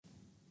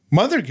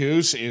Mother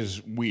Goose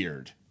is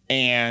weird.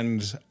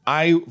 And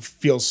I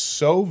feel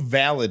so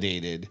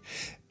validated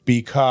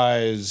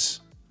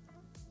because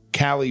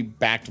Callie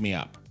backed me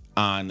up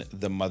on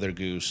the Mother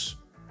Goose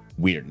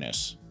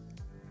weirdness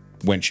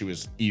when she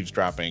was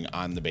eavesdropping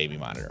on the baby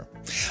monitor.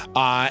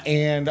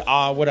 And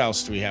what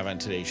else do we have on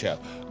today's show?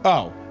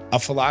 Oh, a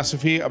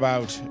philosophy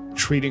about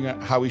treating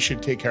how we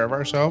should take care of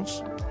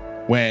ourselves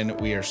when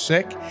we are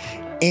sick,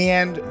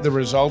 and the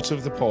results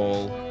of the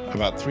poll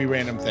about 3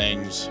 random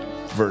things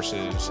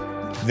versus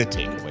the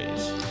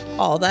takeaways.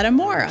 All that and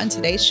more on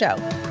today's show.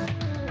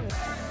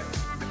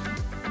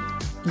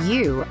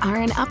 You are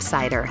an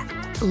upsider,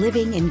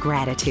 living in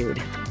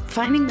gratitude,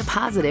 finding the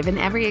positive in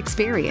every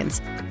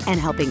experience, and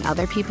helping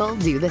other people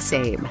do the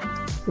same.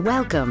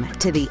 Welcome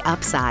to The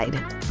Upside.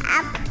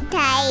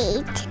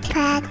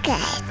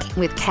 Pocket.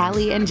 With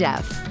Callie and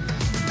Jeff.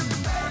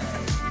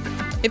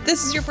 If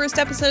this is your first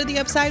episode of The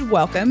Upside,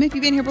 welcome. If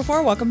you've been here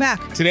before, welcome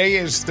back. Today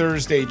is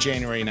Thursday,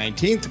 January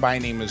 19th. My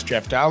name is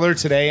Jeff Dollar.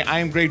 Today, I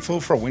am grateful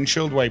for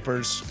windshield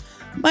wipers.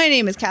 My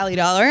name is Callie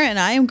Dollar, and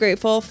I am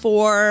grateful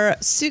for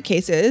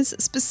suitcases,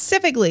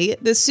 specifically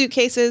the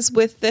suitcases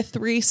with the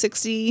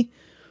 360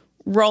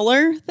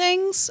 roller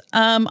things.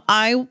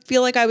 I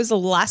feel like I was the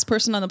last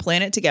person on the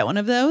planet to get one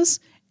of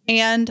those,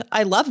 and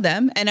I love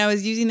them. And I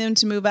was using them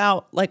to move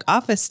out like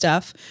office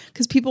stuff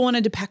because people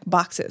wanted to pack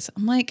boxes.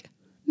 I'm like,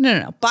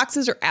 no.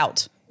 Boxes are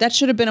out. That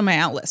should have been on my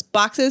out list.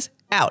 Boxes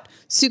out.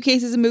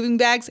 Suitcases and moving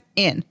bags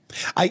in.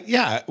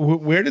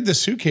 Where did the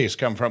suitcase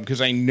come from? Because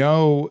I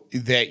know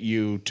that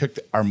you took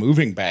our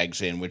moving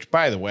bags in, which,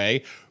 by the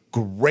way,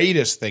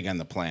 greatest thing on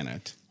the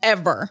planet.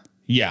 Ever.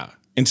 Yeah.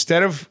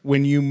 Instead of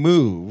when you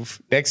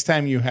move, next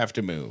time you have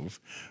to move,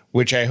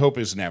 which I hope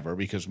is never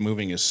because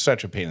moving is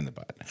such a pain in the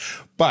butt.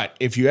 But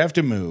if you have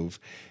to move,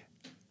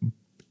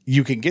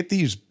 you can get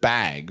these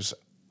bags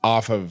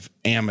off of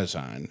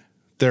Amazon.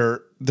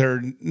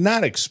 They're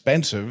not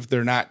expensive.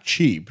 They're not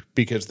cheap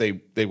because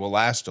they will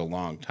last a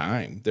long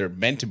time. They're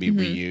meant to be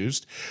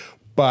reused,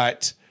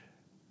 but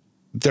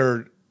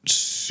they're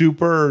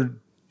super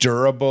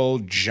durable,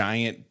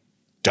 giant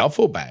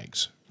duffel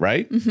bags,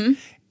 right? Mm-hmm.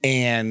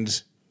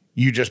 And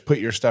you just put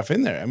your stuff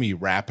in there. I mean, you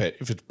wrap it.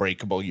 If it's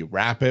breakable, you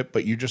wrap it,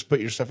 but you just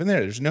put your stuff in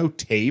there. There's no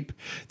tape.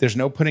 There's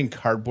no putting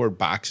cardboard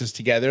boxes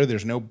together.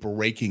 There's no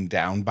breaking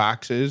down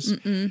boxes.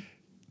 Mm-mm.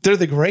 They're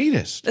the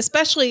greatest.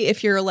 Especially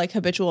if you're like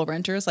habitual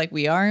renters like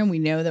we are and we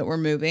know that we're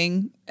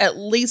moving at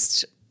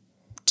least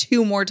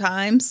 2 more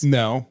times.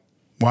 No.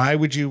 Why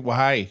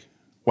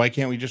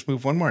can't we just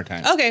move one more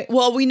time? Okay.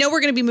 Well, we know we're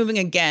going to be moving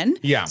again.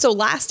 Yeah. So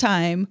last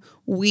time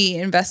we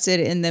invested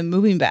in the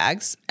moving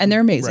bags and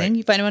they're amazing. Right.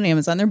 You find them on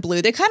Amazon. They're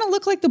blue. They kind of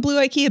look like the blue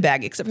IKEA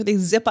bag, except for they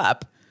zip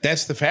up.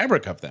 That's the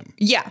fabric of them.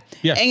 Yeah.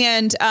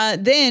 And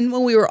then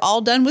when we were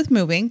all done with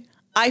moving,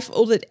 I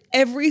folded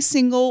every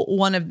single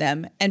one of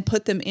them and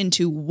put them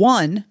into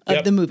one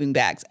of the moving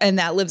bags. And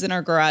that lives in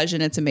our garage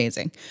and it's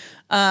amazing.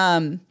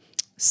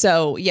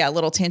 So yeah, a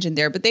little tangent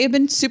there, but they have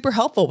been super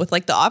helpful with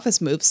like the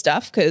office move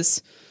stuff.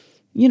 Cause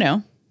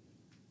we're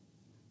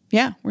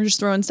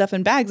just throwing stuff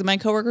in bags and my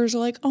coworkers are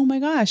like, oh my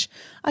gosh,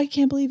 I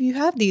can't believe you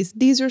have these.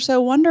 These are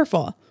so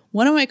wonderful.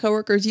 One of my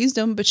coworkers used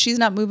them, but she's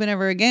not moving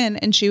ever again.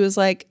 And she was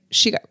like,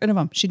 she got rid of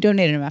them. She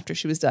donated them after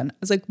she was done. I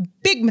was like,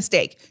 big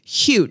mistake.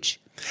 Huge.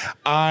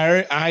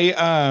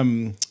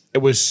 I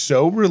was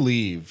so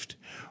relieved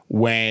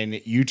when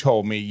you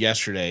told me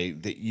yesterday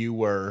that you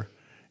were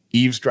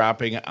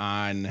eavesdropping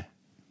on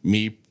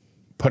me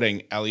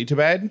putting Ellie to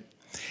bed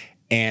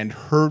and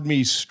heard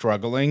me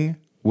struggling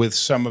with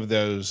some of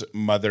those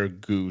Mother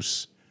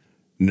Goose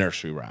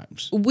nursery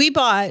rhymes. We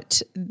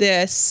bought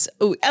this.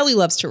 Ellie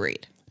loves to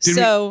read.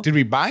 Did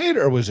we buy it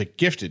or was it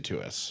gifted to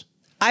us?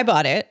 I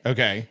bought it.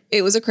 Okay.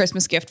 It was a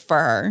Christmas gift for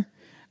her.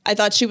 I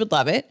thought she would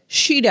love it.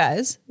 She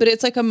does, but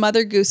it's like a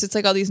Mother Goose. It's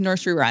like all these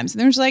nursery rhymes. And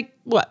there's like,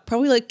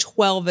 probably like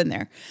 12 in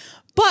there.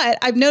 But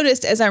I've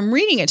noticed as I'm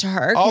reading it to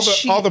her. All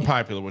the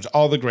popular ones,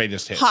 all the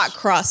greatest hits. Hot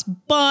Cross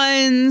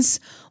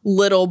Buns,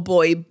 Little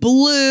Boy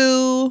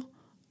Blue.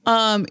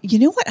 You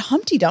know what?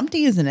 Humpty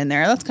Dumpty isn't in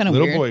there. That's kind of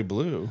weird. Little Boy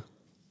Blue.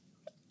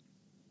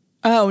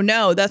 Oh,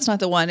 no, that's not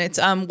the one. It's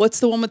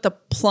what's the one with the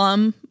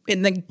plum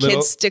and the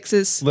kid sticks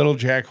his... Little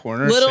Jack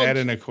Horner sat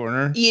in a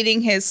corner. Eating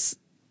his...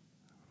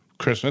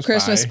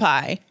 Christmas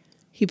pie.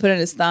 He put in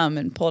his thumb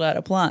and pulled out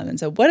a plum and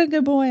said, what a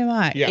good boy am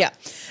I? Yeah.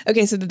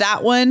 Okay, so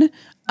that one,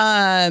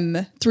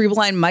 3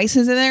 Blind Mice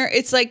is in there.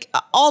 It's like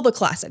all the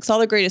classics, all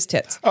the greatest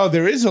hits. Oh,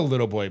 there is a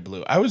Little Boy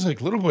Blue. I was like,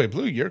 Little Boy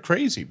Blue, you're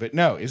crazy. But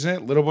no, isn't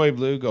it Little Boy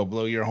Blue, go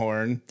blow your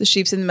horn? The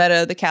sheep's in the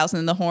meadow, the cow's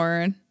in the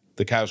horn.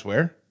 The cow's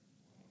where?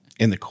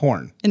 In the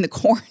corn. In the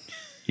corn.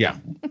 Yeah.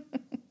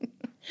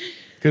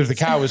 Because if the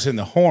cow was in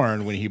the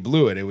horn, when he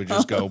blew it, it would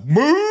just go,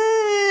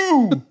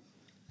 moo!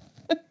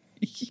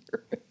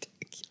 You're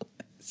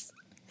ridiculous.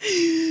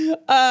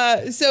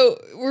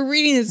 So we're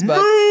reading this book.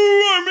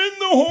 Moo, I'm in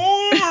the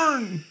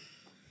horn.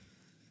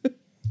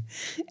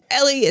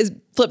 Ellie is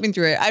flipping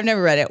through it. I've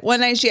never read it.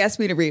 One night she asked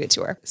me to read it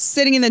to her.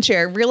 Sitting in the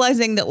chair,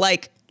 realizing that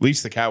like... At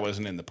least the cow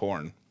wasn't in the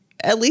porn.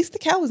 At least the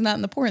cow was not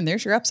in the porn.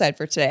 There's your upside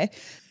for today.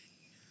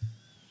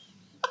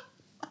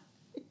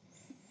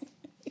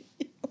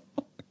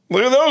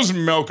 Look at those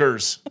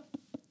milkers.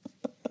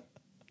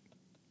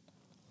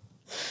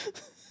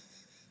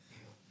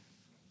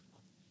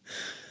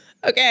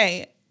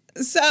 Okay,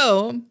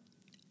 so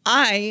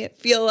I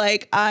feel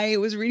like I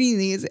was reading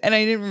these and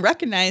I didn't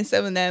recognize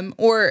some of them,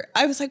 or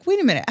I was like,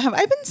 wait a minute, have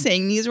I been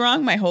saying these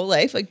wrong my whole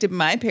life? Like, did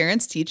my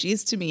parents teach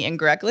these to me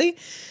incorrectly?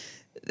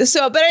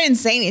 So, but I didn't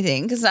say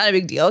anything because it's not a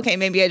big deal. Okay,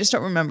 maybe I just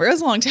don't remember. It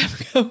was a long time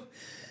ago.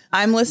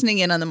 I'm listening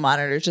in on the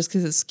monitor just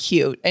because it's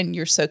cute and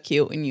you're so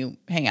cute when you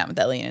hang out with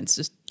Ellie and it's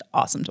just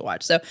awesome to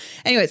watch. So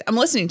anyways, I'm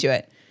listening to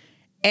it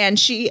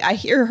and I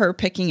hear her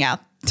picking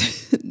out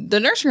the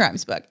nursery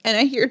rhymes book and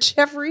I hear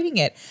Jeff reading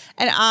it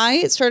and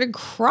I started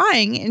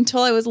crying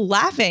until I was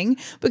laughing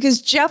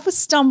because Jeff was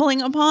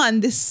stumbling upon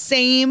the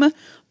same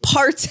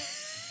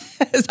parts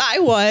as I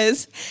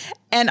was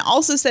and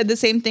also said the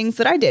same things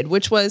that I did,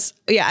 which was,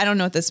 yeah, I don't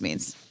know what this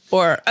means.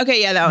 Or, okay,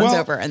 yeah, that one's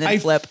over. And then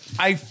flip.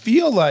 I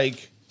feel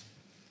like,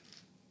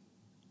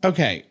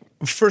 okay,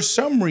 for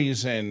some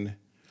reason,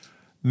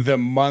 the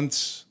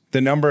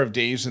number of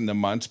days in the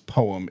months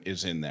poem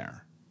is in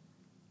there.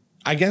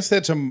 I guess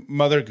that's a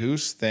Mother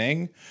Goose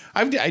thing.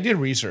 I did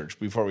research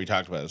before we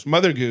talked about this.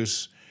 Mother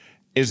Goose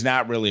is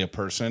not really a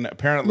person.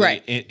 Apparently,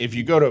 right. if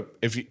you go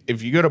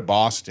to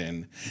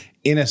Boston,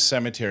 in a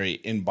cemetery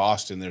in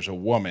Boston, there's a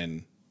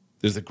woman.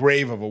 There's the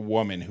grave of a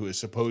woman who is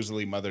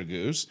supposedly Mother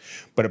Goose,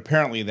 but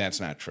apparently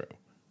that's not true.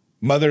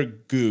 Mother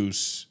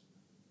Goose,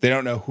 they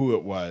don't know who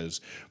it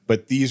was,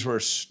 but these were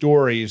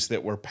stories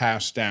that were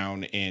passed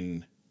down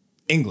in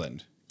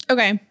England.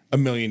 Okay. A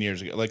million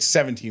years ago, like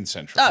 17th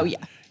century. Oh,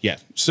 yeah. Yeah.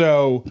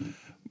 So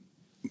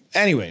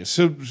anyway,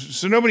 so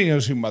nobody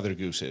knows who Mother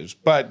Goose is,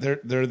 but there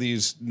are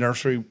these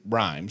nursery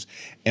rhymes.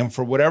 And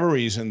for whatever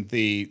reason,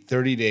 the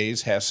 30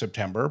 Days Has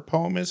September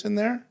poem is in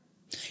there.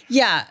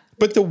 Yeah.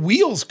 But the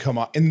wheels come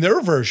off in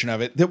their version of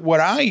it. That what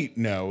I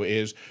know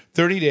is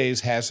 30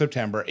 days has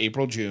September,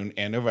 April, June,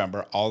 and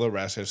November. All the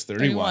rest has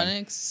 31.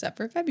 Except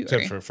for February.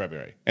 Except for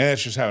February. And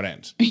that's just how it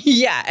ends.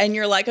 Yeah. And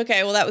you're like,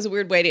 okay, well, that was a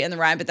weird way to end the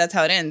rhyme, but that's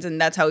how it ends. And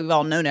that's how we've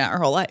all known it our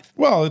whole life.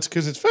 Well, it's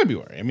because it's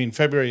February. I mean,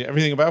 February,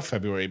 everything about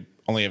February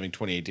only having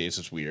 28 days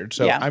is weird.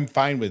 So yeah. I'm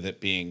fine with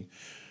it being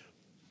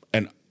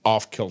an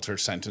off-kilter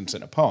sentence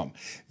in a poem.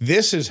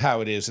 This is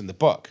how it is in the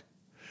book.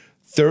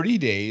 30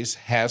 days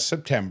has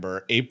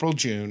September, April,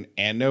 June,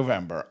 and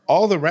November.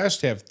 All the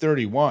rest have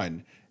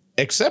 31,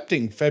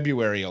 excepting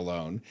February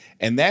alone,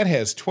 and that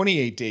has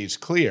 28 days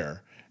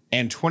clear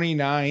and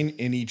 29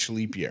 in each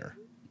leap year.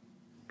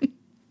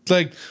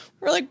 Like,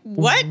 we're like,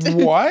 what?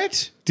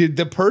 What? Did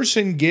the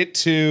person get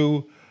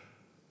to,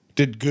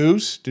 did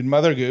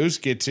Mother Goose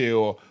get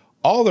to,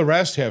 all the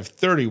rest have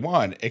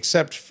 31,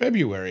 except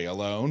February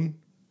alone,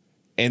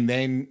 and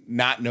then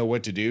not know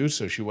what to do,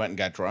 so she went and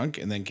got drunk,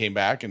 and then came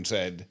back and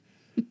said...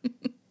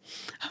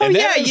 Oh,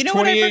 yeah, you know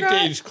what I forgot?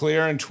 28 days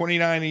clear and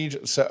 29 each.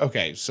 So,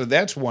 okay, so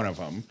that's one of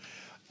them.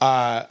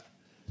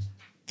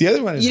 The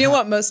other one is... You know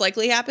what most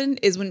likely happened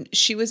is when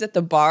she was at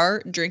the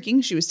bar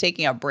drinking, she was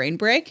taking a brain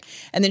break,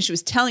 and then she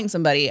was telling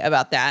somebody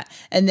about that,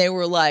 and they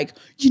were like,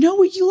 you know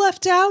what you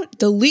left out?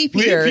 The leap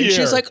year. And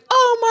she's like,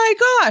 oh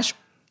my gosh.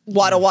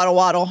 Waddle, waddle,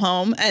 waddle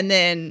home. And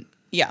then,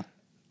 yeah.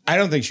 I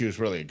don't think she was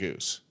really a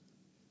goose.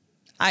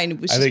 I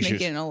was just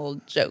making a little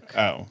joke.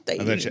 Oh. That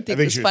you didn't think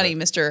was funny,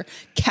 Mr.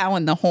 Cow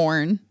in the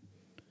Horn.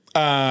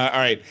 All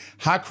right.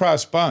 Hot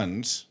cross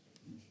buns.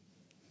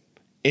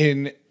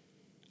 I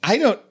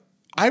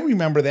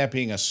remember that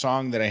being a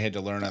song that I had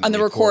to learn on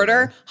the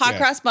recorder. Hot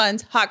cross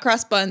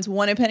buns,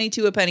 1 a penny,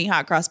 2 a penny,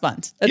 hot cross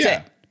buns. That's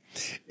it.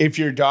 If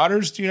your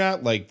daughters do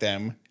not like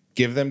them,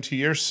 give them to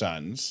your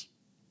sons.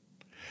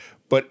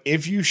 But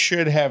if you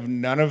should have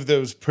none of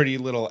those pretty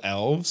little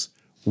elves,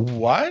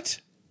 what?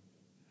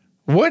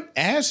 What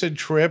acid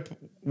trip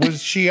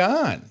was she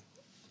on?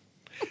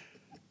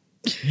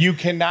 You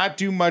cannot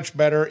do much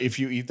better if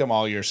you eat them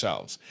all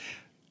yourselves.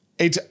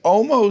 It's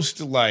almost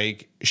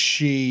like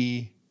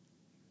she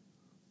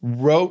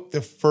wrote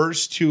the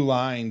first 2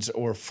 lines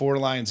or 4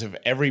 lines of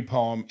every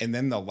poem and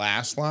then the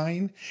last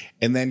line.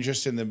 And then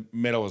just in the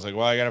middle was like,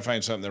 well, I got to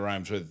find something that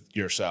rhymes with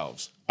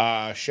yourselves.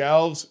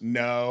 Shelves?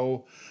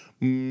 No.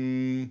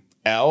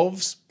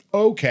 Elves?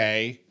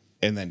 Okay.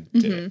 And then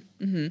did it.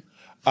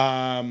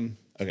 Mm-hmm.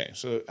 Okay,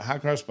 so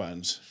hot cross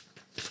buns.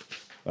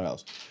 What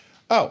else?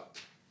 Oh,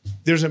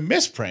 there's a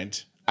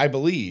misprint, I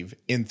believe,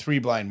 in 3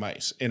 Blind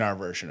Mice in our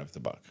version of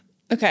the book.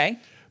 Okay.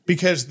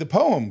 Because the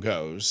poem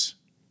goes,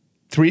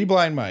 3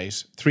 blind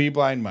mice,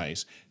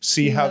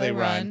 see how they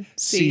run,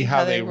 see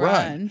how they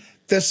run.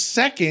 The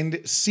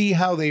second see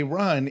how they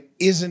run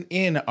isn't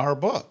in our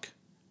book.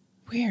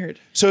 Weird.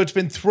 So it's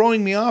been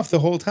throwing me off the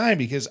whole time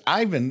because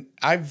I've been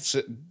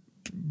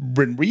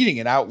reading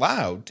it out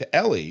loud to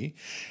Ellie.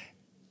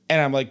 And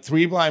I'm like,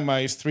 3 blind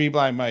mice,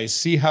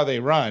 see how they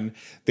run.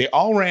 They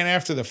all ran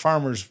after the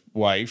farmer's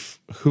wife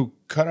who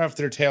cut off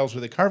their tails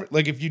with a carpet.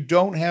 Like, if you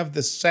don't have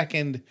the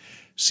second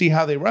see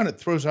how they run, it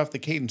throws off the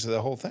cadence of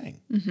the whole thing.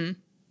 Mm-hmm.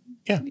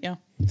 Yeah.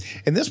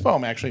 And this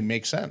poem actually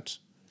makes sense.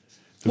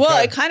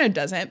 Well, it kind of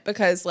doesn't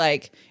because,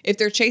 like, if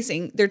they're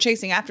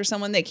chasing after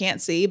someone they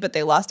can't see, but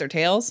they lost their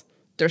tails.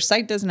 their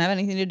sight doesn't have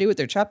anything to do with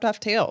their chopped off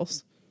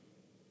tails.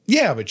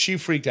 Yeah, but she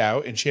freaked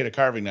out and she had a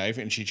carving knife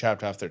and she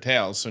chopped off their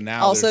tails. So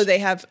now Also, they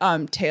have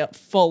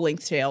full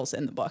length tails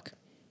in the book.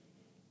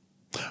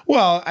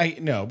 Well, I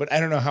know, but I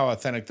don't know how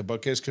authentic the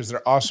book is because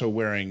they're also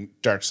wearing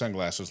dark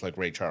sunglasses like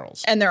Ray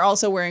Charles. And they're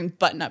also wearing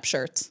button up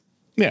shirts.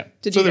 Yeah.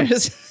 Did you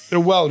notice? They're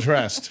well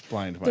dressed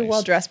blind mice. They're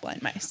well dressed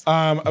blind mice.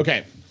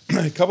 Okay.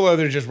 A couple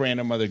other just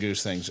random Mother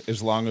Goose things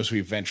as long as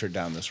we've ventured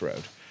down this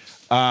road.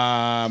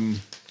 Well,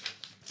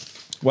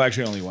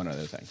 actually, only one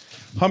other thing.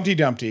 Humpty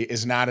Dumpty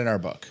is not in our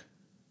book,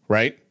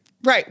 right?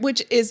 Right,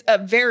 which is a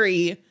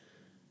very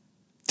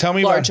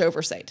large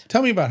oversight.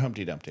 Tell me about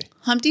Humpty Dumpty.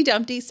 Humpty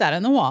Dumpty sat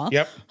on the wall.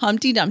 Yep.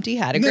 Humpty Dumpty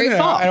had a great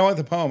fall. I don't want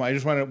the poem. I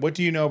just want to. What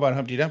do you know about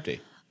Humpty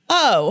Dumpty?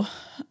 Oh,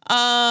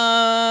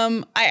 I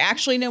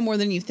actually know more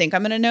than you think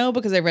I'm going to know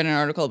because I read an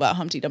article about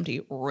Humpty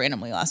Dumpty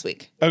randomly last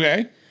week.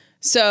 Okay.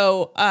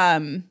 So,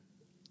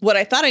 what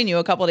I thought I knew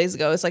a couple of days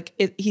ago is like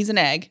he's an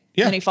egg,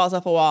 and he falls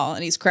off a wall,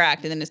 and he's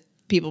cracked, and then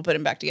people put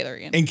him back together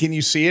again. And can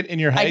you see it in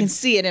your head? I can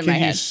see it in my head.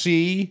 Can you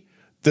see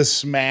the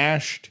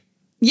smashed?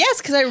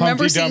 Yes, because I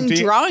remember seeing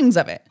drawings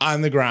of it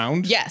on the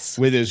ground. Yes,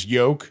 with his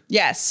yolk.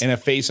 Yes, and a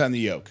face on the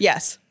yolk.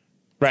 Yes,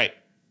 right.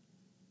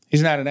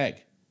 He's not an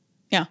egg.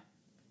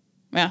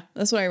 Yeah,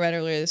 that's what I read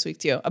earlier this week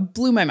too. It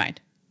blew my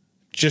mind.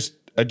 Just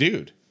a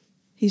dude.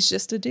 He's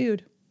just a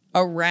dude.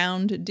 A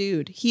round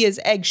dude. He is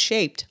egg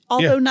shaped,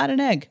 although not an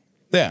egg.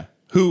 Yeah.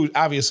 Who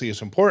obviously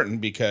is important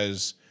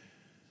because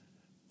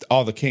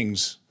all the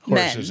king's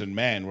horses and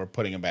men were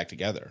putting him back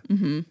together.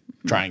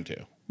 Trying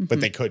to.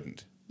 But they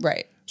couldn't.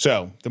 Right.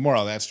 So the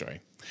moral of that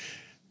story,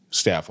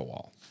 stay off a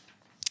wall.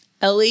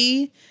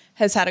 Ellie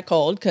has had a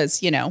cold because,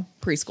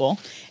 preschool.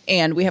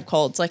 And we have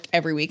colds like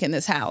every week in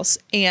this house.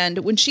 And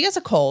when she has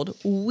a cold,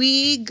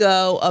 we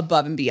go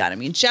above and beyond. I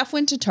mean, Jeff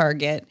went to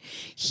Target.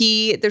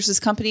 There's this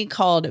company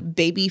called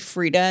Baby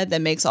Frida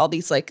that makes all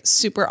these like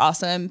super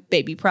awesome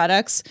baby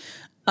products.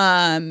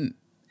 And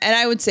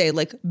I would say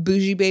like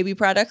bougie baby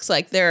products.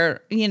 Like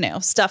they're,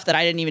 stuff that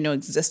I didn't even know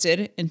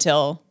existed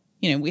until,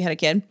 we had a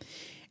kid.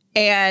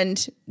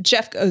 And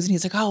Jeff goes and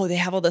he's like, oh, they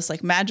have all this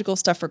like magical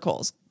stuff for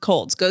colds,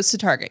 goes to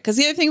Target. Because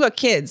the other thing about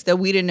kids that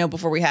we didn't know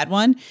before we had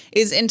one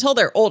is until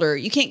they're older,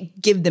 you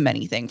can't give them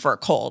anything for a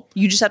cold.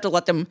 You just have to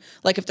let them,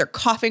 like if they're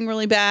coughing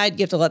really bad,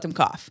 you have to let them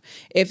cough.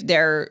 If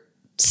they're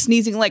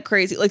sneezing like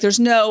crazy, like there's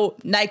no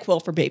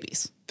NyQuil for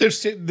babies. There's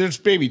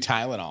baby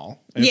Tylenol.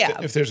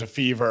 If there's a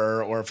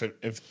fever or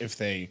if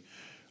they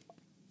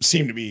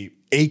seem to be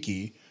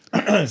achy.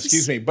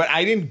 Excuse me. But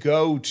I didn't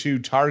go to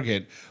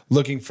Target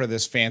looking for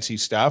this fancy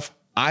stuff.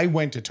 I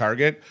went to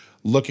Target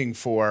looking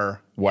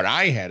for what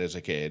I had as a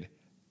kid,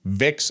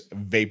 Vicks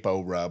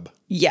Vapo Rub.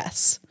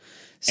 Yes.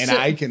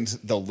 And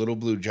the little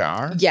blue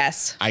jar.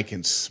 Yes. I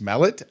can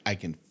smell it. I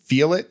can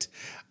feel it.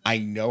 I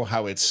know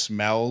how it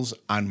smells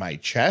on my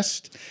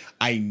chest.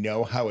 I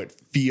know how it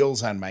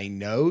feels on my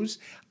nose.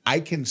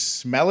 I can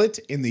smell it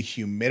in the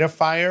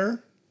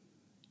humidifier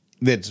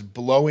that's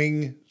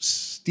blowing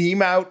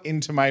steam out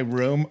into my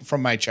room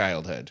from my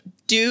childhood.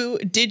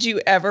 Did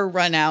you ever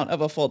run out of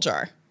a full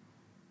jar?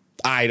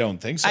 I don't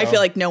think so. I feel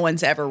like no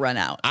one's ever run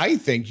out. I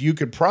think you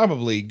could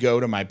probably go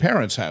to my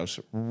parents' house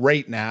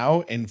right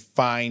now and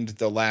find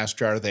the last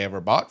jar they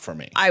ever bought for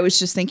me. I was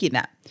just thinking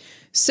that.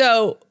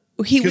 So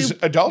because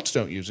adults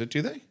don't use it,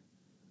 do they?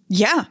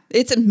 Yeah,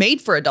 it's made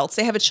for adults.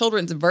 They have a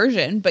children's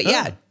version, but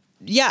yeah,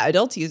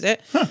 adults use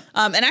it. Huh.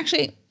 And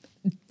actually,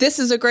 this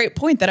is a great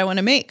point that I want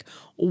to make.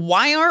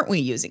 Why aren't we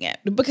using it?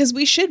 Because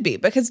we should be.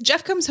 Because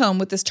Jeff comes home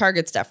with this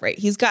Target stuff, right?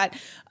 He's got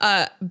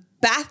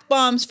bath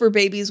bombs for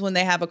babies when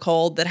they have a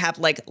cold that have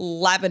like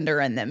lavender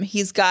in them.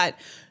 He's got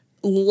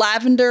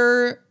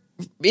lavender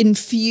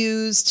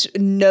infused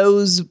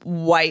nose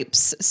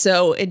wipes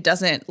so it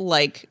doesn't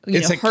like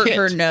hurt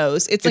her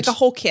nose. It's like a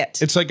whole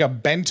kit. It's like a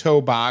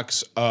bento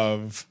box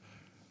of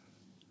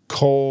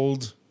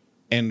cold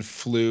and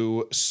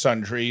flu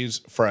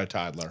sundries for a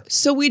toddler.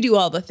 So we do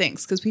all the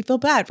things because we feel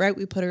bad, right?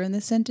 We put her in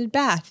the scented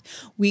bath.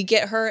 We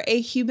get her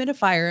a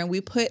humidifier and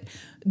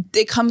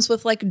it comes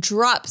with like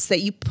drops that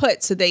you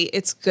put so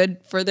it's good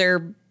for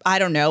their, I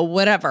don't know,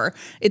 whatever.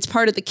 It's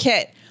part of the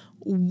kit.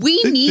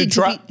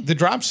 The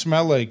drops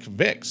smell like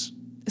Vicks.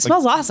 It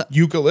smells awesome.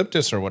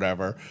 Eucalyptus or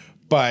whatever,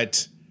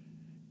 but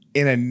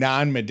in a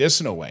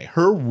non-medicinal way.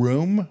 Her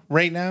room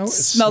right now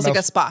smells like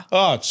a spa.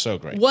 Oh, it's so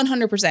great.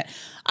 100%.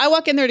 I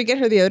walk in there to get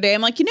her the other day.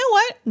 I'm like, you know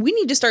what? We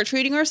need to start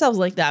treating ourselves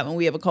like that when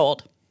we have a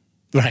cold.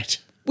 Right.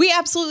 We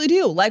absolutely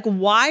do. Like,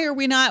 why do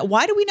we not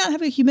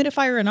have a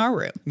humidifier in our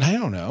room? I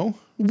don't know.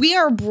 We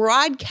are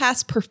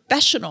broadcast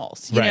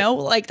professionals, you know?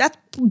 Like, that's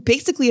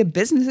basically a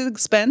business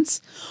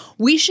expense.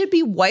 We should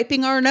be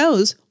wiping our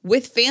nose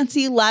with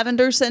fancy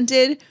lavender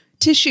scented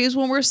tissues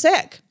when we're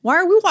sick. Why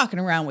are we walking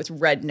around with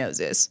red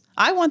noses?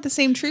 I want the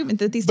same treatment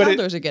that these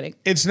toddlers are getting.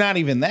 It's not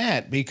even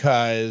that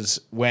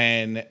because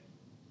I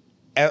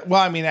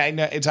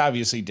know it's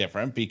obviously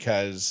different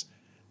because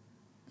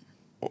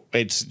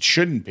it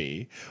shouldn't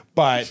be,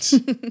 but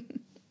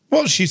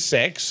well, she's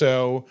sick.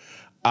 So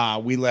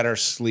We let her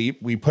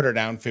sleep. We put her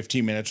down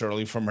 15 minutes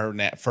early from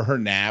her for her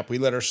nap. We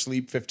let her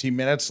sleep 15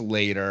 minutes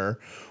later.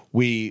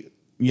 We,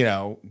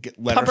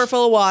 let Pump her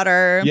full of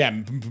water.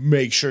 Yeah,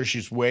 make sure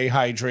she's way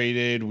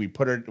hydrated.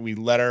 We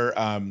let her,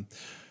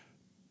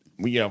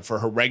 for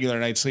her regular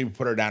night's sleep, we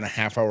put her down a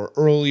half hour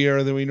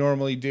earlier than we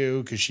normally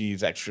do because she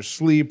needs extra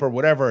sleep or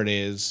whatever it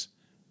is.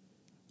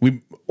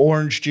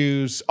 Orange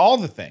juice, all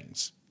the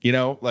things,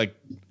 like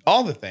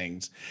all the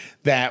things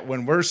that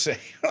when we're saying,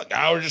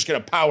 we're just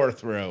going to power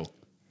through.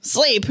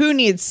 Sleep. Who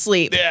needs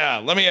sleep?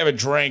 Yeah, let me have a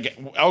drink.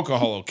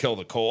 Alcohol will kill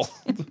the cold.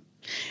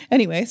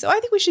 Anyway, so I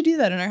think we should do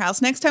that in our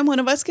house. Next time one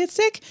of us gets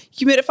sick,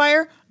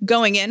 humidifier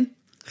going in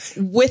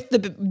with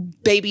the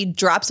baby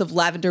drops of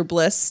lavender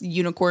bliss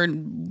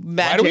unicorn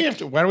magic.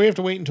 Why do we have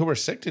to wait until we're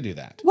sick to do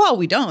that? Well,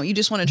 we don't. You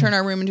just want to turn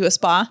our room into a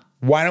spa?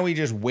 Why don't we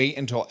just wait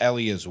until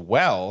Ellie is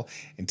well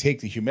and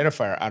take the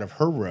humidifier out of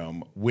her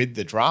room with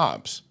the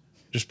drops?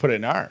 Just put it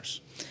in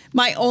ours.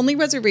 My only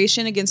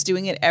reservation against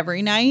doing it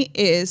every night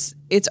is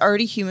it's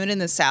already humid in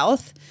the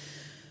South.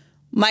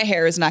 My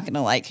hair is not going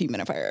to like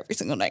humidifier every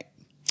single night.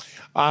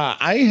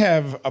 I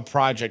have a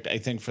project, I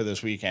think, for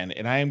this weekend,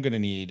 and I am going to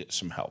need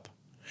some help.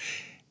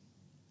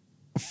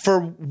 For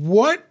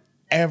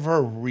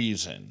whatever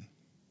reason,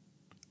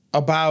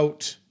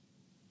 about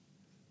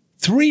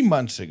 3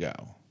 months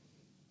ago,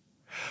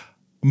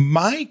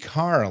 my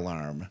car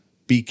alarm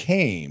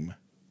became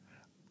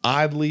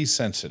oddly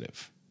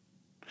sensitive.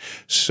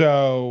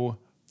 So,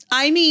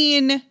 I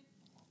mean,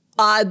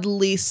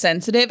 oddly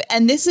sensitive.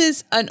 And this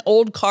is an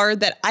old car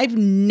that I've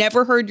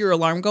never heard your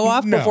alarm go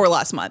off before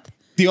last month.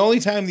 The only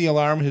time the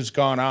alarm has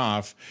gone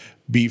off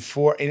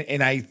before,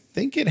 and I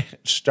think it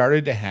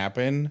started to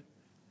happen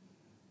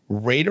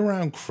right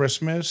around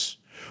Christmas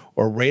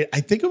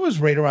I think it was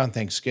right around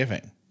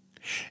Thanksgiving.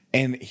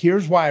 And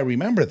here's why I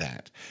remember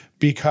that.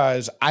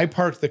 Because I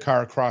parked the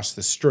car across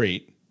the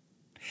street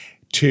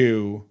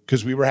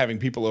because we were having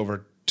people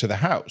over to the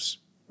house,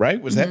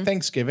 right? Was that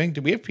Thanksgiving?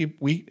 Did we have people?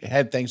 We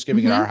had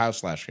Thanksgiving at our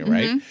house last year,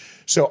 right?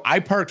 So I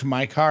parked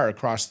my car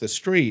across the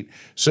street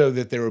so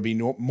that there would be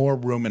more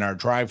room in our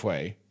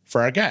driveway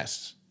for our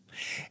guests.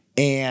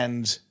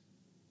 And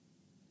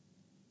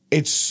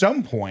at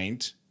some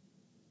point,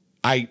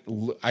 I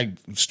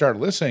started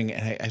listening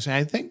and I said,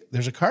 I think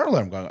there's a car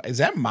alarm going on. Is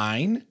that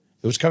mine?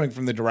 It was coming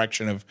from the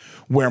direction of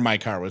where my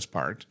car was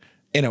parked,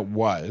 and it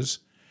was.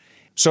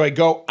 So I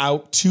go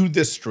out to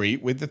the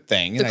street with the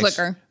thing.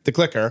 The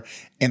clicker,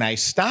 and I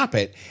stop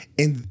it.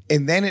 And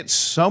then at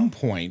some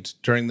point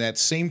during that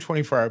same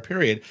 24-hour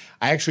period,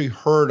 I actually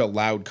heard a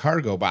loud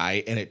car go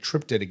by, and it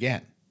tripped it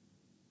again.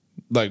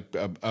 Like,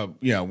 one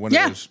of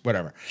those,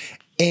 whatever.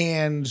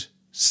 And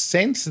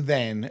since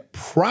then,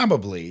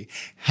 probably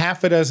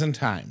half a dozen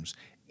times,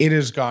 it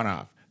has gone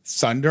off.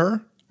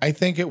 Thunder, I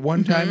think, at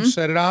one time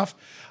set it off.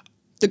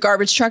 The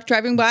garbage truck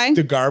driving by?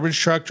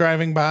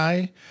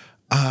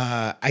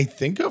 I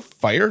think a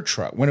fire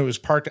truck, when it was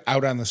parked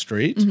out on the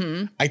street,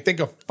 I think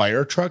a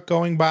fire truck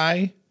going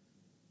by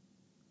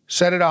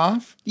set it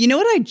off. You know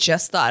what I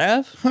just thought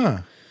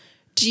of?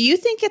 Do you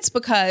think it's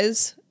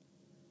because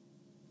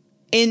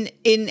in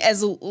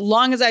as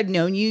long as I've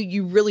known you,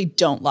 you really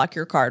don't lock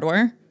your car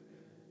door?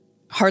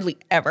 Hardly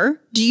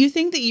ever. Do you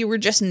think that you were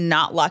just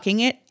not locking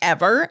it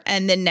ever,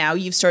 and then now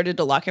you've started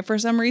to lock it for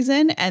some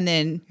reason, and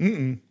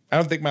then... I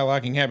don't think my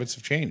locking habits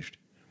have changed.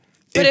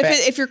 But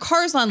if your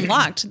car's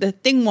unlocked, the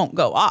thing won't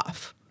go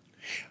off.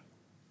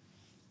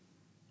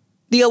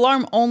 The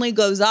alarm only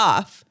goes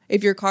off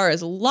if your car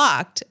is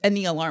locked and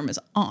the alarm is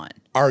on.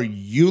 Are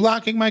you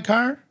locking my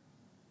car?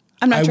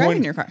 I'm not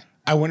driving your car.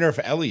 I wonder if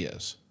Ellie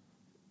is.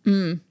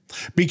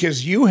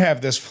 Because you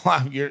have this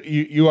flop.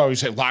 You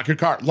always say, lock your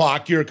car,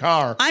 lock your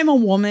car. I'm a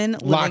woman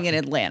living in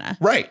Atlanta.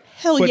 Right.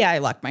 Hell yeah, I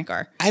locked my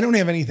car. I don't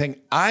have anything.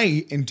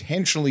 I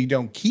intentionally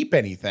don't keep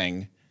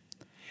anything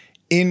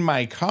in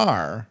my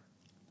car.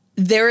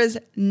 There is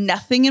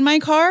nothing in my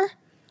car,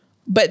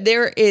 but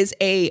there is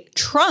a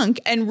trunk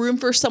and room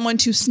for someone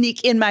to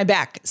sneak in my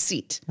back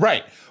seat.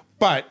 Right.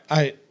 But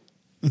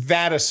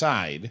that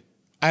aside,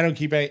 I don't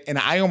keep any, and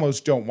I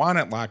almost don't want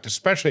it locked,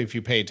 especially if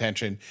you pay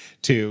attention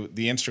to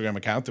the Instagram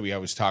account that we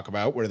always talk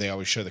about where they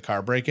always show the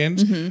car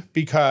break-ins.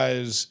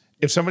 Because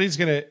if somebody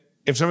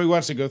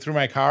wants to go through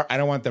my car, I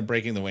don't want them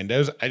breaking the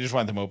windows. I just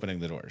want them opening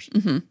the doors.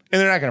 And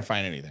they're not going to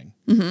find anything.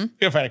 You're going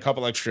to find a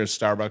couple extra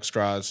Starbucks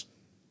straws.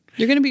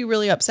 You're going to be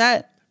really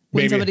upset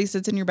when somebody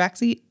sits in your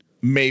backseat.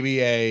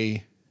 Maybe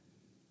a,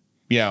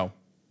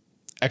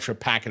 extra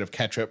packet of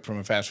ketchup from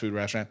a fast food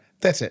restaurant.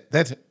 That's it.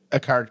 That's it. A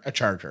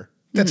charger.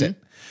 That's it.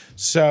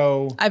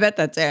 So I bet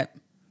that's it.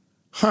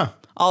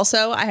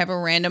 Also, I have a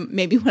random,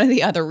 maybe one of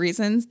the other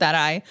reasons that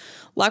I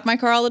lock my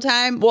car all the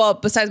time. Well,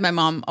 besides my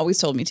mom always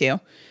told me to.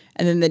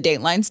 And then the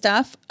Dateline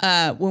stuff.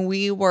 When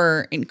we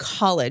were in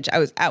college, I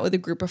was out with a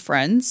group of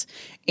friends,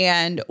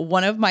 and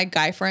one of my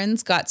guy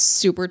friends got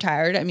super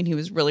tired. I mean, he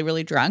was really,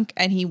 really drunk,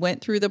 and he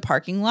went through the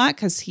parking lot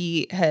because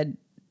he had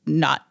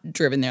not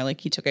driven there.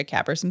 Like he took a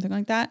cab or something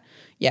like that.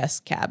 Yes,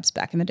 cabs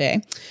back in the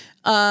day.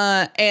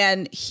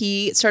 And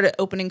he started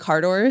opening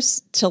car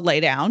doors to lay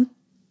down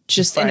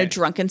just in a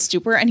drunken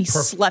stupor, and he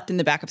slept in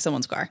the back of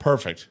someone's car.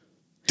 Perfect.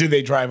 Did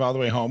they drive all the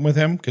way home with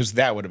him? Because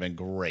that would have been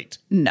great.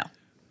 No.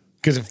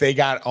 Because if they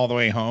got all the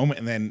way home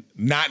and then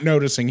not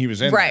noticing he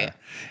was in there,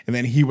 and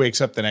then he wakes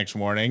up the next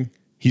morning,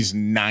 he's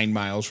 9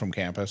 miles from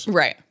campus.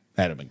 Right.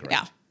 That'd have been great.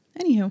 Yeah.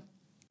 Anywho.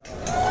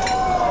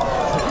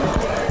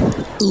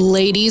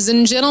 Ladies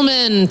and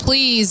gentlemen,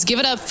 please give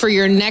it up for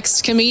your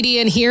next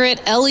comedian here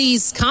at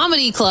Ellie's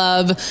Comedy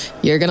Club.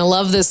 You're going to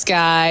love this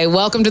guy.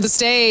 Welcome to the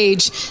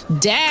stage,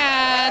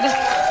 Dad.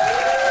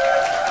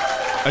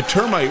 A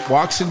termite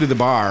walks into the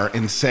bar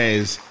and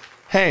says,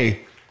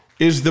 "Hey,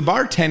 is the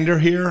bartender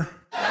here?"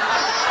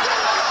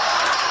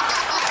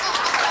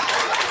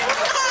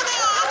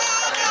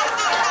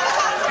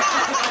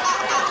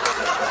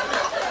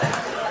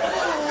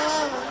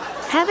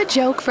 Have a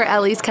joke for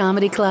Ellie's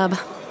Comedy Club?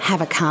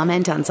 Have a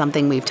comment on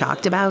something we've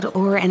talked about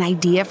or an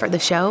idea for the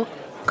show?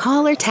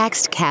 Call or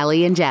text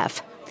Callie and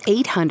Jeff.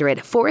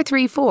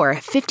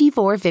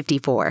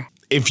 800-434-5454.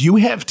 If you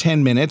have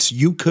 10 minutes,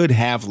 you could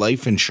have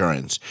life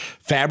insurance.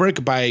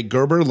 Fabric by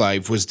Gerber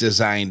Life was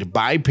designed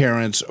by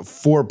parents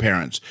for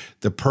parents.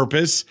 The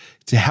purpose?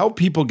 To help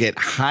people get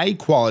high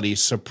quality,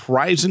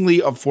 surprisingly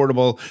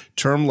affordable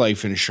term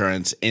life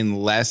insurance in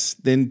less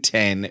than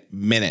 10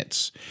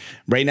 minutes.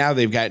 Right now,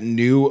 they've got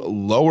new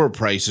lower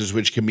prices,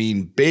 which can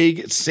mean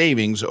big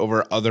savings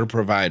over other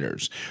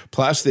providers.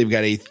 Plus, they've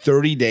got a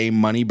 30-day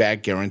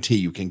money-back guarantee.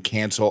 You can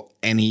cancel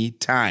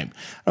anytime.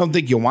 I don't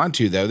think you'll want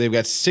to, though. They've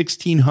got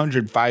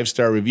 1,600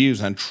 5-star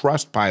reviews on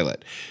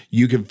Trustpilot.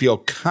 You can feel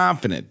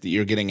confident that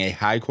you're getting a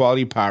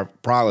high-quality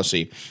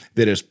policy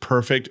that is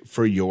perfect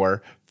for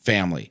your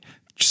family.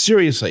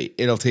 Seriously,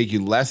 it'll take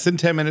you less than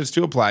 10 minutes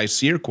to apply,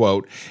 see your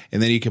quote,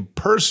 and then you can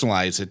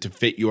personalize it to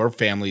fit your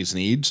family's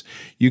needs.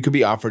 You could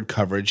be offered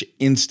coverage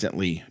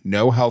instantly.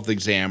 No health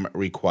exam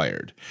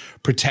required.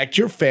 Protect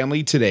your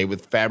family today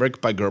with Fabric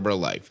by Gerber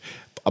Life.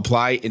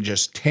 Apply in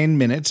just 10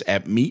 minutes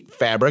at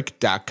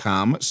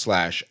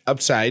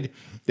meetfabric.com/upside.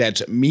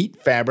 That's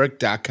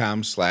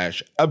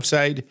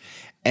meetfabric.com/upside.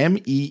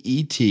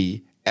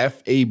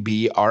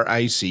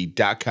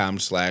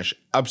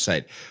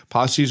 meetfabric.com/upside.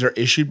 Policies are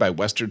issued by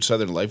Western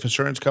Southern Life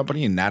Insurance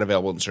Company and not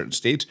available in certain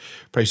states.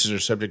 Prices are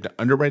subject to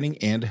underwriting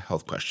and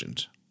health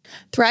questions.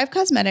 Thrive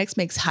Cosmetics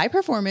makes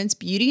high-performance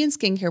beauty and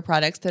skincare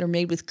products that are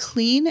made with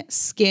clean,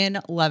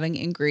 skin-loving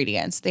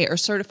ingredients. They are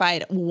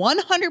certified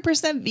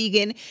 100%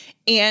 vegan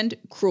and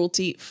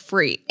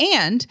cruelty-free.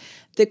 And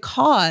the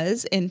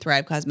cause in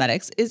Thrive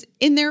Cosmetics is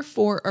in there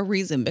for a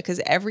reason,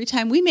 because every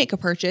time we make a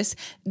purchase,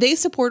 they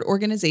support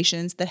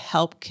organizations that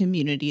help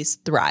communities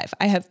thrive.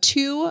 I have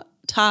two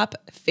top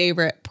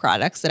favorite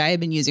products that I have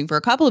been using for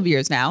a couple of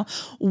years now.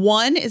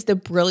 One is the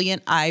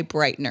Brilliant Eye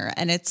Brightener,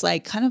 and it's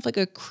like kind of like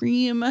a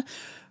cream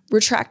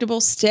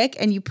retractable stick,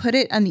 and you put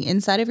it on the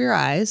inside of your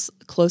eyes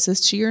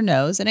closest to your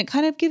nose, and it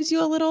kind of gives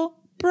you a little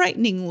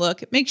brightening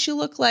look. It makes you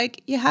look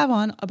like you have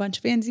on a bunch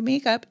of fancy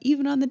makeup,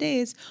 even on the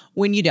days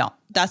when you don't.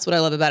 That's what I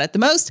love about it the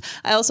most.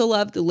 I also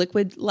love the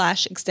Liquid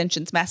Lash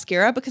Extensions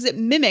Mascara because it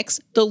mimics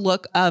the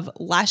look of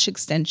lash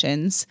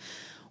extensions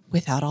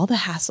without all the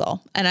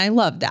hassle, and I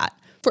love that.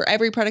 For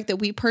every product that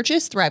we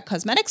purchase, Thrive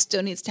Cosmetics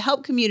donates to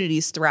help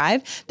communities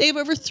thrive. They have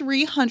over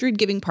 300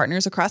 giving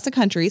partners across the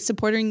country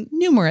supporting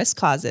numerous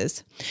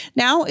causes.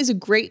 Now is a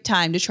great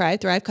time to try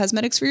Thrive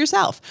Cosmetics for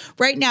yourself.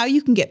 Right now,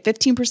 you can get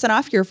 15%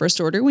 off your first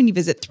order when you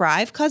visit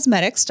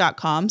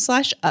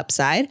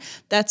thrivecosmetics.com/upside.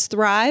 That's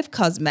Thrive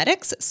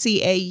Cosmetics,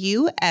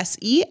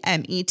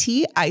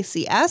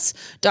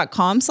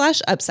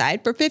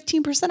 CAUSEMETICS.com/upside for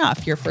 15%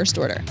 off your first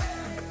order.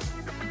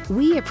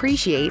 We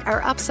appreciate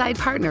our Upside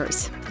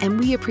partners, and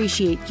we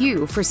appreciate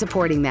you for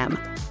supporting them.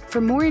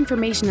 For more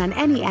information on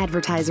any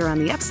advertiser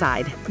on the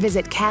Upside,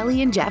 visit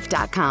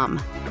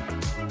CallieandJeff.com.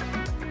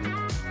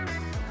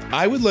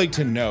 I would like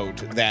to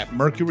note that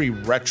Mercury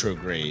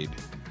retrograde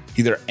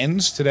either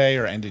ends today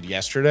or ended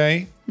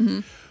yesterday.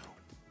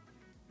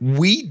 Mm-hmm.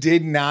 We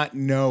did not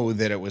know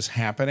that it was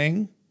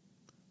happening,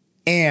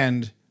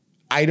 and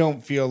I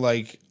don't feel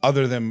like,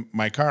 other than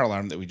my car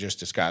alarm that we just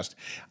discussed,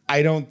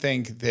 I don't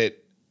think that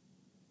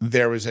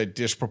there was a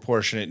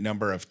disproportionate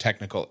number of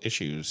technical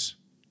issues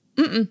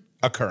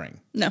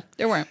occurring. No,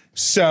 there weren't.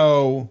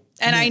 So,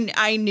 and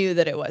I knew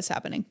that it was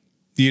happening.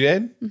 You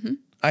did? Mm-hmm.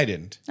 I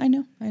didn't. I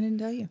know. I didn't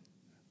tell you.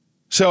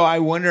 So I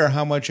wonder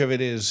how much of it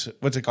is,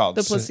 what's it called?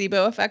 The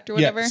placebo effect or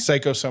whatever? Yeah,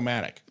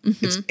 psychosomatic.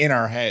 Mm-hmm. It's in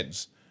our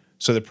heads.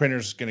 So the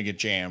printer's going to get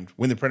jammed.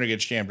 When the printer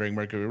gets jammed during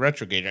Mercury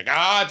retrograde, you're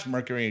like, it's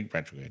Mercury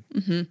retrograde.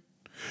 Mm-hmm.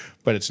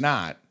 But it's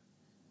not.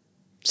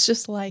 It's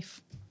just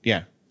life.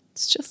 Yeah.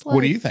 It's just life.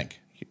 What do you think?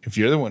 If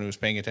you're the one who's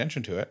paying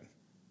attention to it.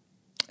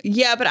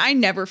 Yeah, but I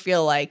never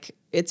feel like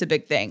it's a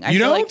big thing. You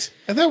don't?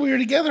 I thought we were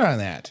together on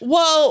that.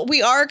 Well,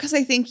 we are, because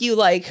I think you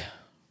like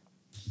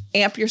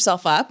amp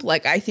yourself up.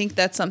 Like, I think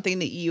that's something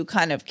that you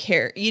kind of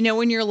care. You know,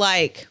 when you're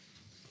like,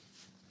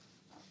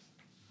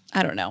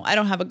 I don't know. I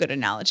don't have a good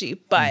analogy,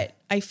 but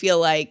I feel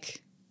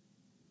like,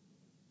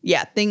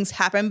 yeah, things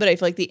happen, but I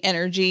feel like the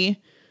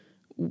energy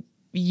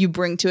you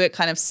bring to it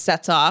kind of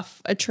sets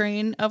off a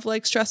train of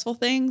like stressful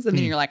things. And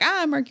then you're like,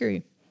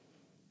 Mercury.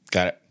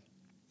 Got it.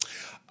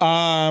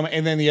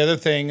 And then the other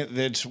thing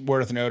that's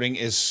worth noting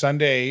is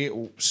Sunday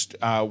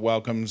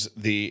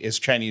is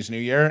Chinese New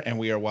Year, and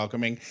we are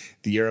welcoming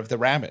the Year of the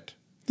Rabbit.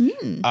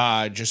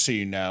 Just so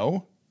you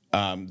know,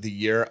 the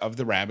Year of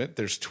the Rabbit,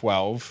 there's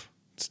 12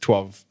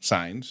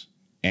 signs,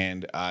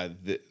 and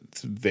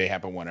they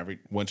happen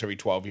once every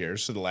 12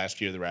 years. So the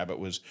last Year of the Rabbit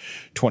was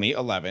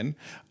 2011.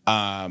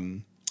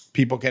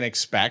 People can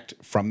expect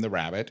from the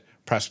rabbit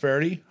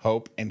prosperity,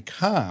 hope, and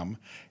calm,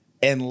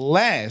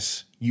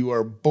 unless you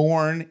are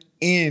born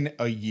in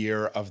a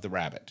year of the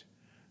rabbit.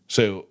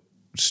 So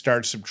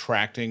start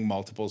subtracting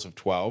multiples of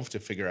 12 to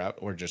figure out,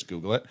 or just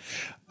Google it.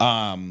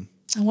 I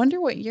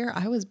wonder what year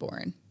I was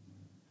born.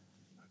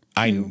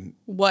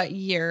 What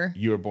year?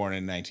 You were born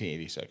in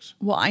 1986.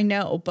 Well, I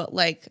know, but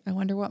like, I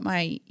wonder what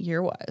my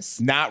year was.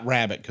 Not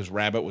rabbit, because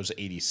rabbit was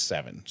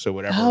 87. So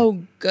whatever.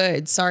 Oh,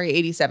 good. Sorry,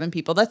 87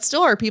 people. That's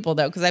still our people,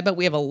 though, because I bet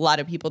we have a lot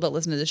of people that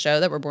listen to the show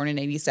that were born in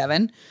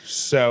 87.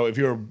 So if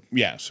you're,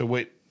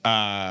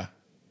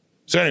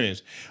 so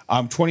anyways,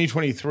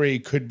 2023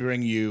 could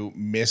bring you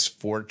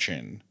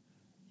misfortune.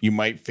 You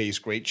might face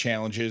great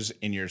challenges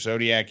in your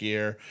zodiac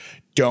year.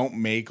 Don't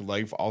make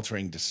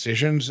life-altering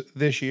decisions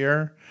this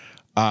year.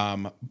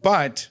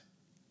 But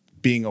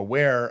being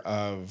aware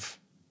of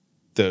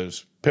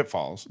those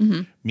pitfalls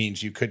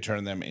means you could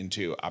turn them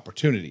into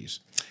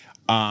opportunities.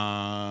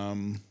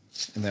 And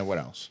then what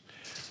else?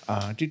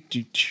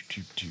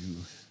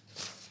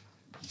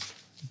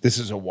 This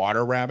is a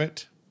water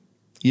rabbit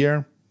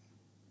year.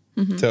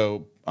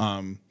 So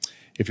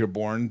if you're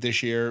born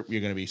this year,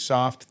 you're going to be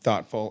soft,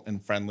 thoughtful,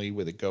 and friendly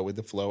with a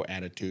go-with-the-flow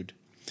attitude.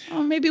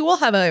 Oh, maybe we'll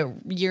have a